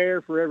it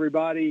fair for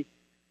everybody,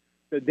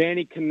 to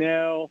Danny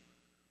Kanell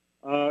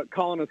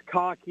calling us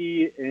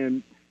cocky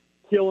and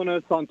killing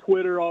us on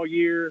Twitter all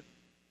year,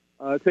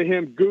 to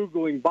him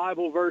Googling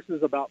Bible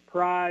verses about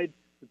pride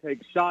to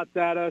take shots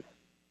at us,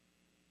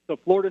 to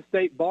Florida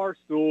State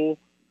Barstool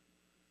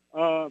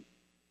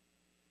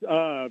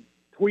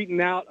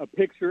tweeting out a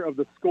picture of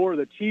the score of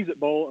the Cheez-It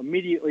Bowl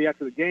immediately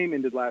after the game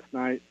ended last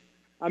night.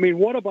 I mean,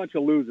 what a bunch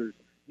of losers.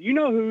 Do you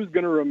know who's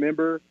going to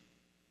remember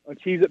a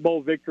Cheez-It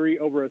Bowl victory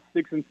over a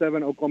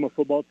 6-7 Oklahoma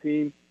football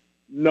team?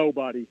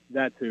 Nobody.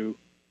 That's who.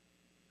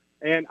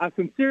 And I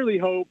sincerely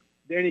hope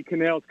Danny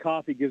Kanell's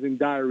coffee gives him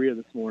diarrhea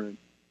this morning.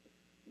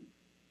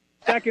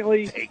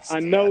 Secondly,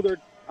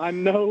 I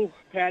know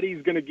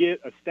Patty's going to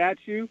get a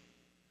statue.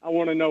 I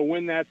want to know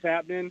when that's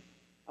happening.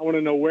 I want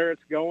to know where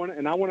it's going,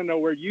 and I want to know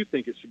where you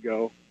think it should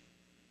go.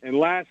 And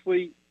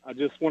lastly, I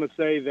just want to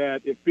say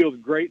that it feels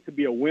great to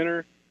be a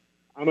winner.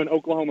 I'm an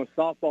Oklahoma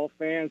softball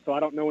fan, so I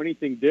don't know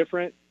anything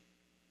different.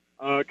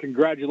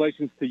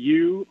 Congratulations to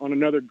you on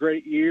another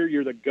great year.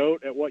 You're the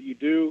GOAT at what you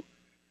do.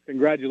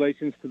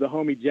 Congratulations to the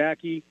homie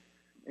Jackie.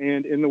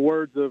 And in the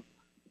words of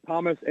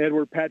Thomas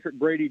Edward Patrick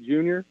Brady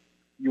Jr.,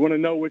 you want to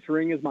know which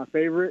ring is my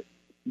favorite?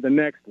 The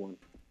next one.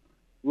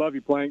 Love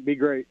you, Plank. Be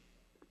great.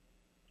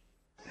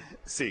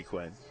 See,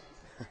 Quinn.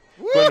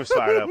 Quinn was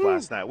fired up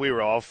last night. We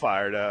were all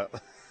fired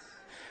up.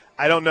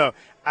 I don't know.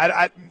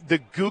 The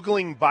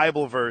Googling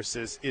Bible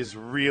verses is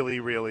really,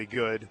 really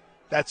good.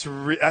 That's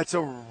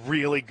a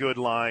really good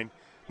line.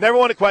 Never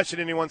want to question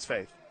anyone's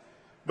faith,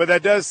 but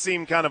that does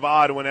seem kind of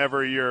odd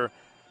whenever you're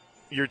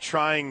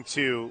trying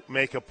to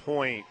make a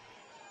point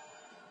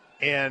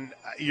and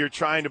you're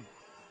trying to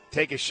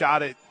take a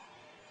shot at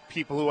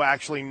people who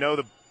actually know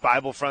the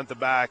Bible front to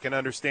back and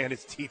understand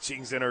its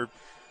teachings and are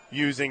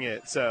using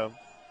it. So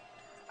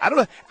I don't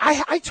know.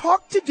 I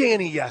talked to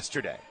Danny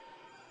yesterday.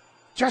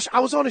 Josh, I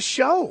was on a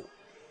show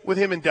with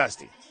him and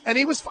Dusty, and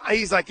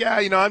he's like, yeah,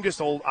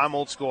 I'm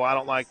old school. I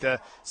don't like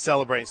to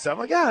celebrate stuff. I'm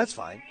like, yeah, that's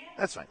fine.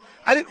 That's fine.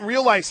 I didn't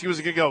realize he was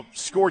going to go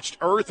scorched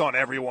earth on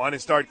everyone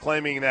and start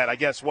claiming that, I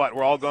guess what,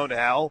 we're all going to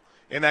hell,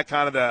 in that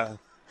kind of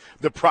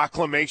the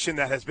proclamation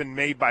that has been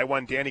made by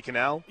one Danny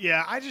Kanell.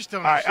 Yeah, I just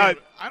don't understand.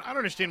 I don't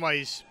understand why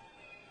he's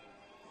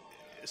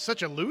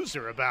such a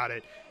loser about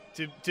it.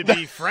 To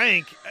be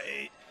frank,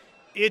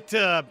 it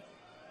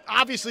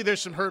obviously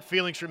there's some hurt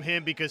feelings from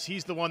him because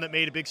he's the one that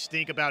made a big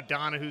stink about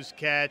Donahue's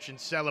catch and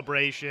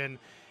celebration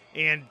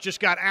and just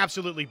got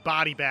absolutely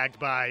body bagged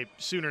by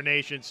Sooner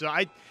Nation. So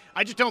I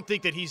just don't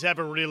think that he's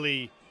ever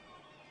really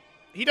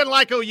 – he doesn't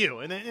like OU,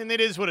 and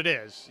it is what it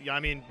is. I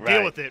mean, right.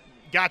 Deal with it.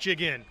 Got you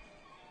again.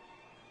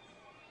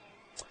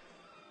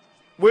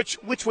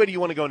 Which way do you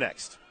want to go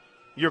next?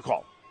 Your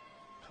call.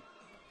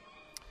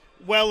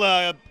 Well,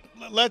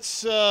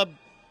 let's hit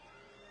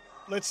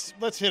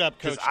up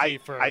Coach T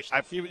first.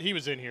 He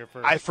was in here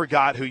first. I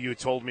forgot who you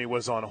told me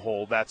was on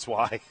hold. That's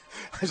why.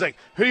 I was like,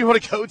 who do you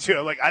want to go to?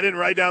 I'm like, I didn't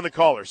write down the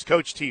callers.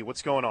 Coach T,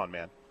 what's going on,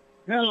 man?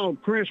 Hello,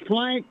 Chris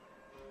Plank.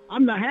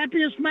 I'm the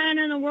happiest man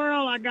in the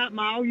world. I got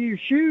my OU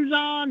shoes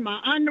on, my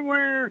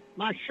underwear,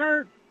 my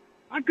shirt.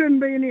 I couldn't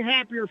be any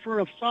happier for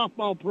a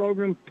softball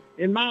program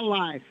in my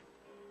life.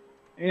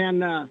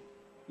 And,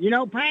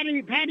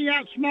 Patty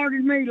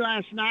outsmarted me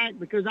last night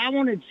because I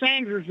wanted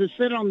Sanders to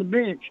sit on the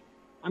bench.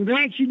 I'm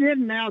glad she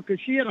didn't now because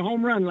she had a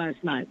home run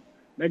last night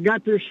that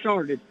got this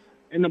started.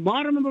 And the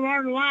bottom of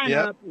our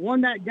lineup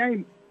won that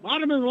game.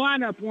 Bottom of the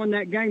lineup won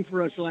that game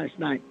for us last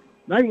night.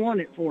 They won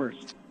it for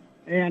us.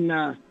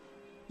 And,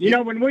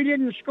 when we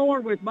didn't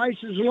score with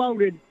bases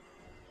loaded,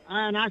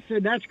 and I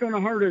said, that's going to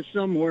hurt us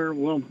somewhere.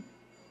 Well,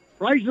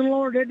 praise the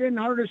Lord, it didn't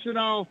hurt us at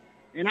all.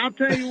 And I'll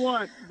tell you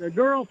what, the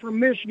girl from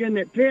Michigan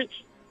that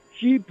pitched,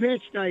 she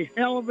pitched a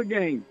hell of a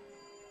game.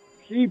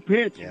 She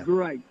pitched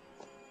great.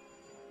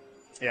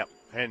 Yeah.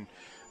 And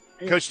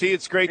Coach T,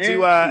 it's great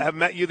to have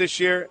met you this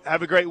year.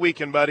 Have a great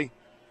weekend, buddy.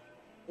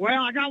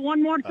 Well, I got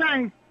one more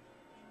thing.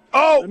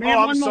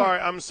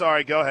 I'm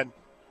sorry. Go ahead.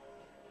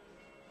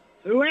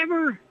 Who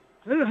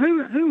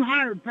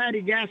hired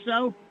Patty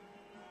Gasso?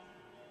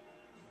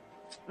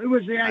 Who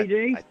was the AD?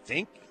 I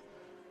think.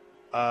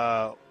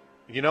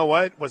 You know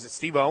what? Was it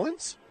Steve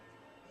Owens?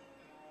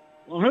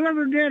 Well,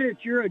 whoever did it,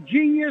 you're a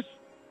genius,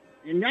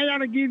 and they ought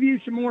to give you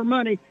some more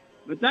money.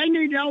 But they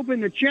need to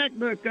open the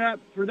checkbook up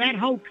for that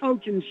whole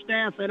coaching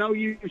staff at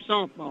OU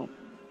softball.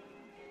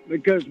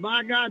 Because,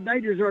 by God, they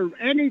deserve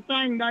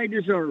anything they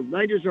deserve.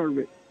 They deserve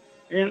it.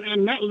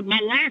 And my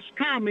last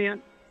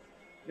comment,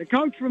 the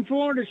coach from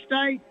Florida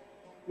State,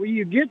 will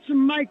you get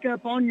some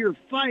makeup on your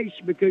face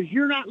because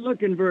you're not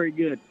looking very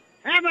good.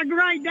 Have a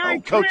great day,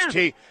 Coach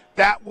T.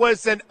 That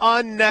was an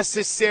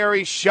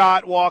unnecessary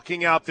shot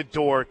walking out the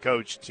door,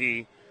 Coach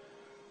T.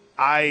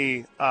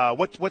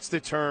 What's the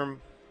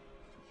term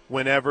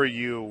whenever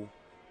you,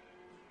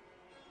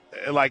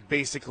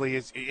 basically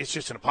it's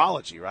just an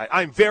apology, right?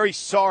 I'm very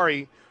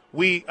sorry.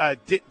 We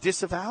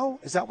disavow?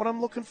 Is that what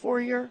I'm looking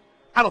for here?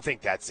 I don't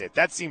think that's it.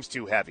 That seems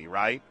too heavy,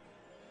 right?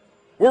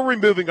 We're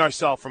removing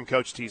ourselves from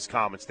Coach T's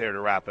comments there to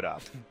wrap it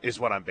up, is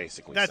what I'm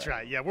basically saying. That's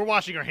right. Yeah, we're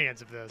washing our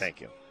hands of this. Thank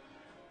you.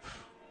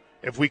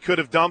 If we could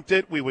have dumped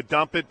it, we would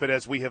dump it, but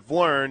as we have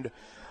learned,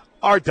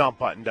 our dump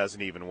button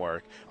doesn't even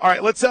work. All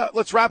right,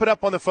 let's wrap it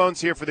up on the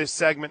phones here for this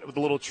segment with a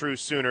little True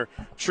Sooner.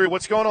 True,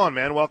 what's going on,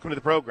 man? Welcome to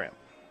the program.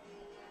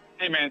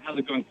 Hey, man, how's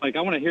it going, Blake?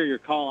 I want to hear your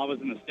call. I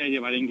was in the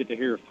stadium. I didn't get to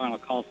hear your final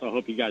call, so I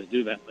hope you guys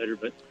do that later.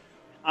 But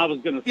I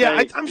was going to say...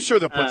 Yeah, I'm sure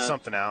they'll put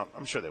something out.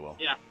 I'm sure they will.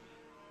 Yeah.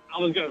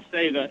 I was going to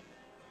say that,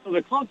 so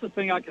the closest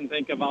thing I can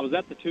think of, I was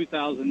at the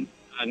 2000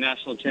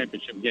 National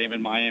Championship game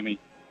in Miami,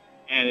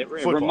 and it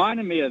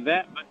reminded me of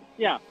that. But,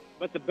 yeah,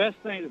 but the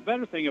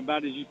better thing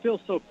about it is you feel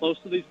so close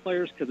to these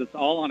players because it's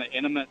all on an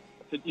intimate...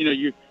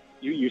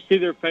 You see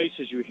their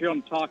faces, you hear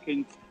them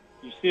talking,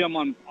 you see them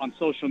on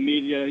social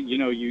media,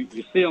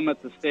 you see them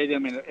at the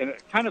stadium, and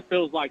it kind of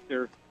feels like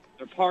they're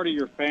part of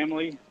your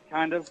family,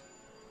 kind of.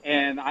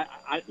 And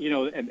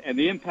and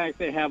the impact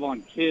they have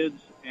on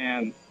kids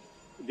and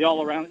the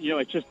all around,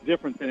 it's just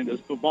different than it is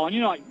football.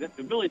 And like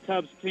the Billy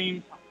Tubbs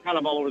team, kind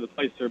of all over the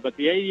place there, but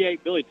the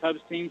 '88 Billy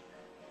Tubbs team,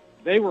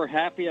 they were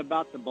happy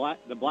about the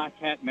black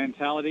hat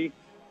mentality,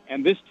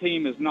 and this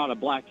team is not a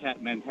black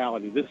hat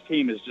mentality. This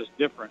team is just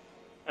different.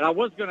 And I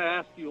was going to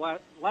ask you,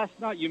 last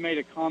night you made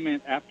a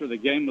comment after the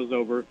game was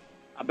over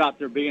about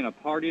there being a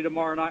party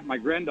tomorrow night. My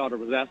granddaughter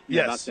was asking me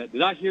about that.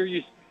 Did I hear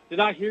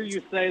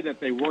you say that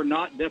they were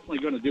not definitely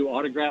going to do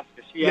autographs?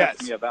 Because she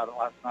asked me about it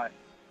last night.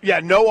 Yeah,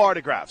 no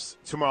autographs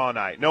tomorrow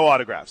night. No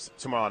autographs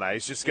tomorrow night.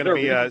 It's just going to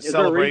be a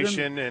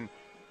celebration, and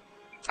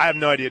I have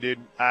no idea, dude.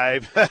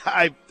 I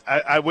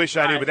wish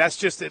I knew, but that's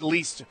just at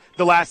least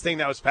the last thing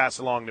that was passed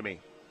along to me.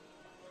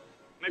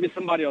 Maybe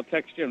somebody will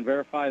text you and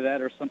verify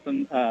that or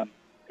something.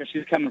 Because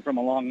she's coming from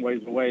a long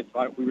ways away,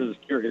 so we were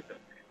just curious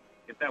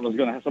if that was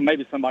going to happen. So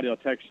maybe somebody will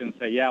text you and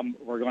say, yeah,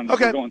 we're going to.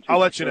 Okay, we're going to I'll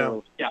let you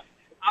know. Yeah,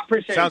 I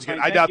appreciate it. Sounds good.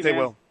 I doubt they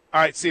will. All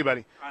right, see you,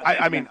 buddy.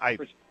 Right,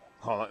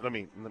 hold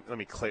on. Let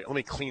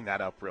me clean that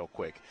up real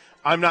quick.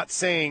 I'm not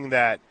saying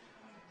that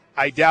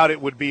I doubt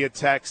it would be a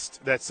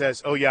text that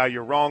says, oh, yeah,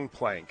 you're wrong,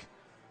 Plank.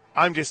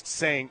 I'm just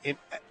saying in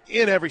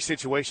every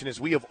situation, as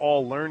we have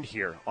all learned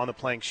here on the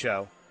Plank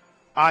Show,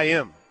 I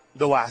am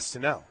the last to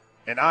know.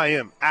 And I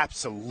am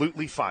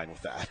absolutely fine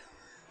with that.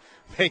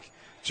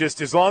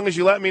 Just as long as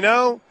you let me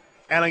know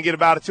and I get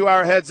about a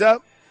 2-hour heads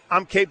up,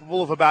 I'm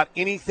capable of about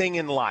anything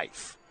in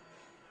life.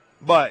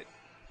 But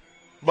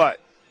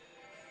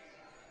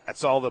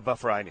that's all the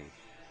buffer I need.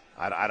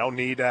 I don't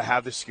need to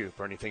have the scoop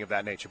or anything of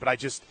that nature. But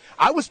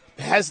I was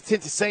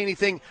hesitant to say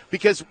anything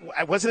because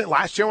wasn't it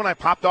last year when I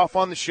popped off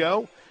on the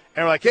show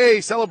and we're like,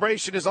 hey,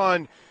 celebration is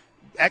on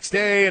X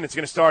day and it's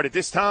going to start at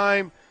this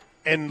time.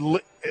 And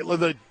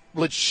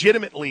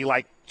legitimately,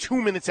 like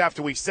 2 minutes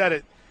after we said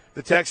it,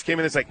 the text came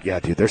in. It's like, yeah,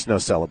 dude, there's no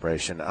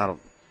celebration.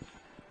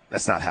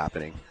 That's not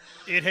happening.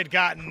 It had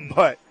gotten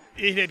right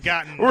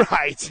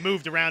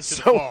moved around to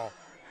the fall.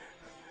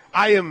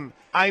 I'm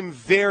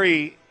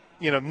very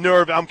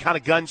nervous. I'm kind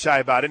of gun shy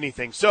about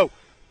anything. So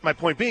my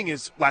point being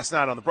is, last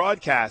night on the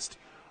broadcast,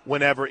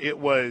 whenever it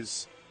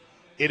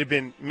had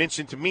been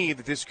mentioned to me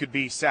that this could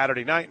be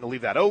Saturday night and to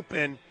leave that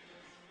open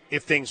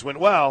if things went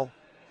well,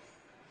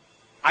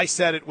 I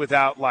said it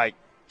without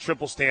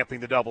triple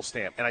stamping the double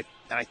stamp. And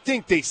I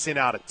think they sent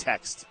out a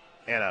text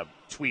and a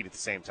tweet at the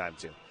same time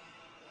too.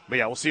 But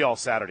yeah, we'll see you all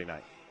Saturday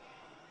night.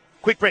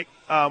 Quick break.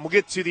 We'll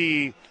get to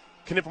the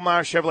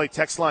Knippelmeyer Chevrolet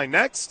text line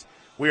next.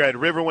 We're at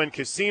Riverwind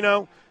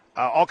Casino.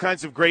 All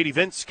kinds of great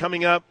events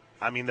coming up.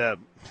 I mean, the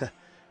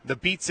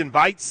Beats and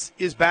Bites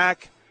is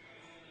back.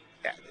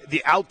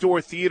 The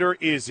outdoor theater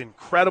is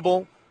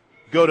incredible.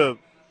 Go to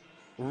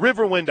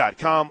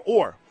riverwind.com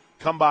or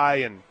come by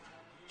and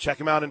check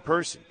them out in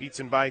person.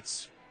 Beats and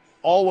Bites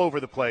all over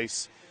the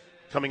place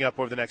coming up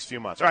over the next few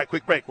months. All right,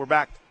 quick break. We're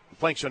back. The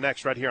Plank Show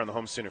next right here on the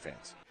Home Center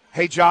Fans.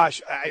 Hey,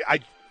 Josh,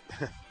 I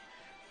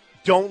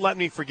don't let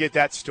me forget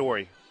that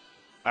story.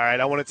 All right,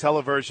 I want to tell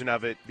a version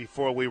of it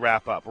before we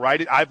wrap up.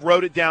 I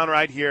wrote it down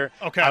right here.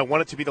 Okay. I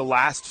want it to be the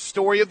last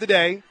story of the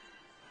day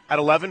at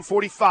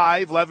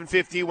 11:45,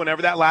 11:50,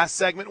 whenever that last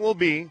segment will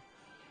be.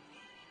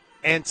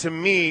 And to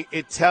me,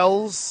 it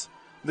tells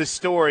the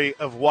story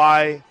of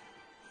why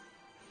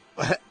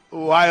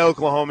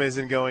Oklahoma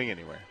isn't going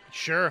anywhere.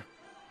 Sure.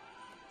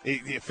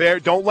 Fair.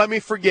 Don't let me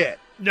forget.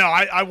 No,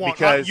 I won't.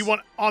 Because, you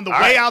want on the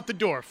way out the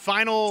door.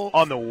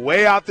 On the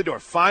way out the door.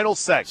 Final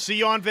segment. See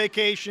you on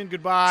vacation.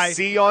 Goodbye.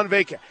 See you on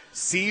vacation.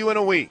 See you in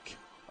a week.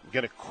 I'm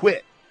going to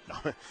quit.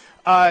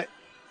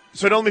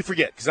 So don't let me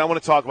forget, because I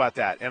want to talk about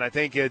that. And I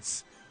think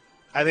it's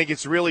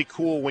really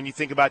cool when you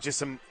think about just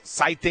some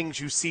side things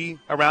you see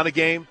around a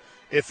game.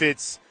 If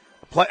it's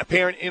a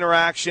parent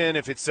interaction,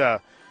 if it's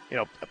a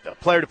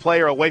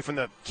player-to-player away from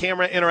the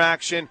camera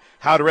interaction,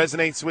 how it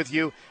resonates with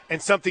you.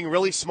 And something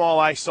really small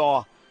I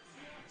saw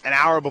an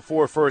hour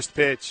before first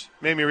pitch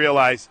made me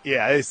realize,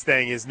 yeah, this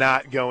thing is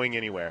not going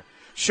anywhere.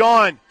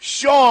 Sean,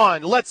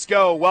 let's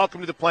go.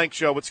 Welcome to the Plank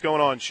Show. What's going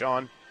on,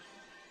 Sean?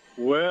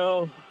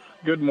 Well,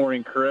 good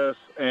morning, Chris.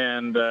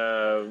 And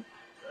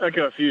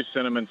echo a few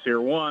sentiments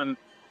here. One,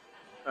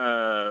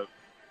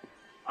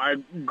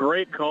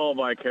 Great call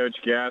by Coach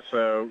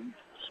Gasso.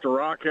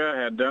 Straka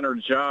had done her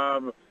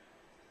job,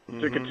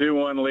 took a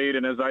 2-1 lead,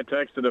 and as I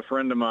texted a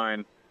friend of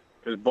mine,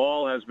 because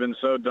Ball has been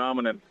so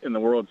dominant in the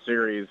World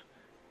Series,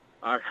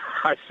 I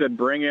said,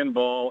 bring in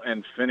Ball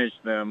and finish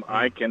them.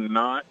 I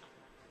cannot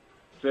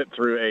sit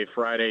through a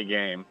Friday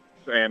game.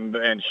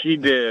 And she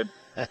did.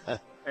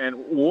 And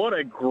what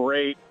a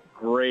great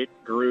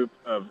group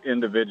of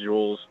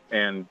individuals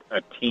and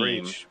a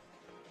team.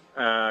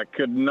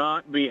 Could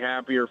not be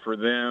happier for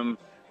them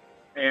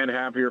and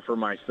happier for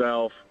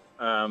myself.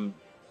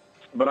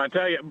 But I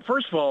tell you,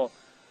 first of all,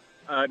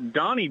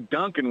 Donnie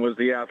Duncan was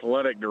the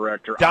athletic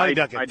director. Donnie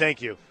Duncan,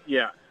 thank you.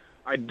 Yeah.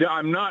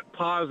 I'm not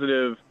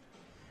positive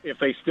if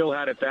they still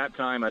had at that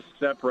time a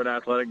separate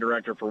athletic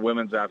director for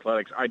women's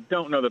athletics. I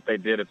don't know that they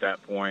did at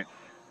that point.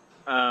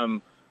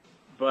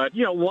 But,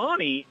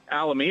 Lonnie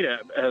Alameda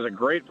has a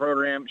great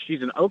program.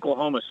 She's an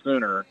Oklahoma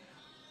Sooner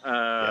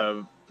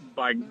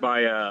by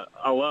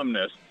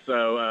alumnus.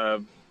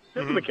 So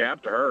tip of the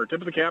cap to her, tip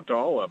of the cap to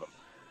all of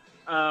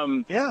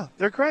them. Yeah,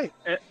 they're great.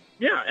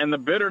 Yeah, and the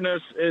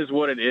bitterness is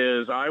what it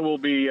is. I will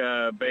be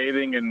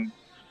bathing in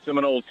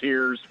Seminole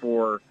tears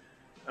for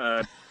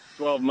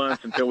 12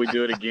 months until we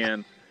do it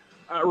again.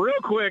 Real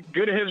quick,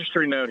 good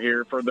history note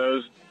here for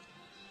those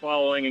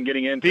following and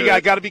getting into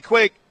it. Got to be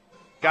quick.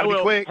 Got to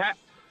be quick.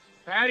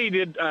 Patty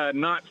did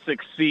not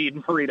succeed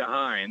Marita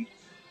Hines.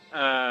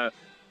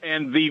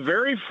 And the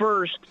very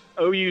first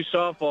OU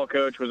softball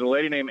coach was a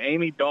lady named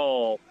Amy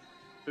Dahl,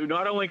 who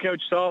not only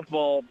coached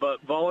softball,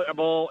 but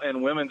volleyball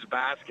and women's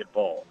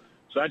basketball.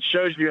 So that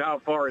shows you how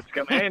far it's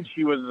come. And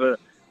she was the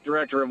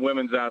director of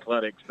women's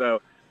athletics.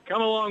 So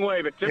come a long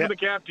way. But tip of the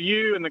cap to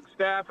you and the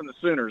staff and the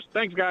Sooners.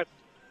 Thanks, guys.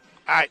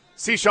 All right.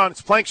 See you, Sean.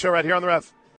 It's Plank Show right here on the Ref.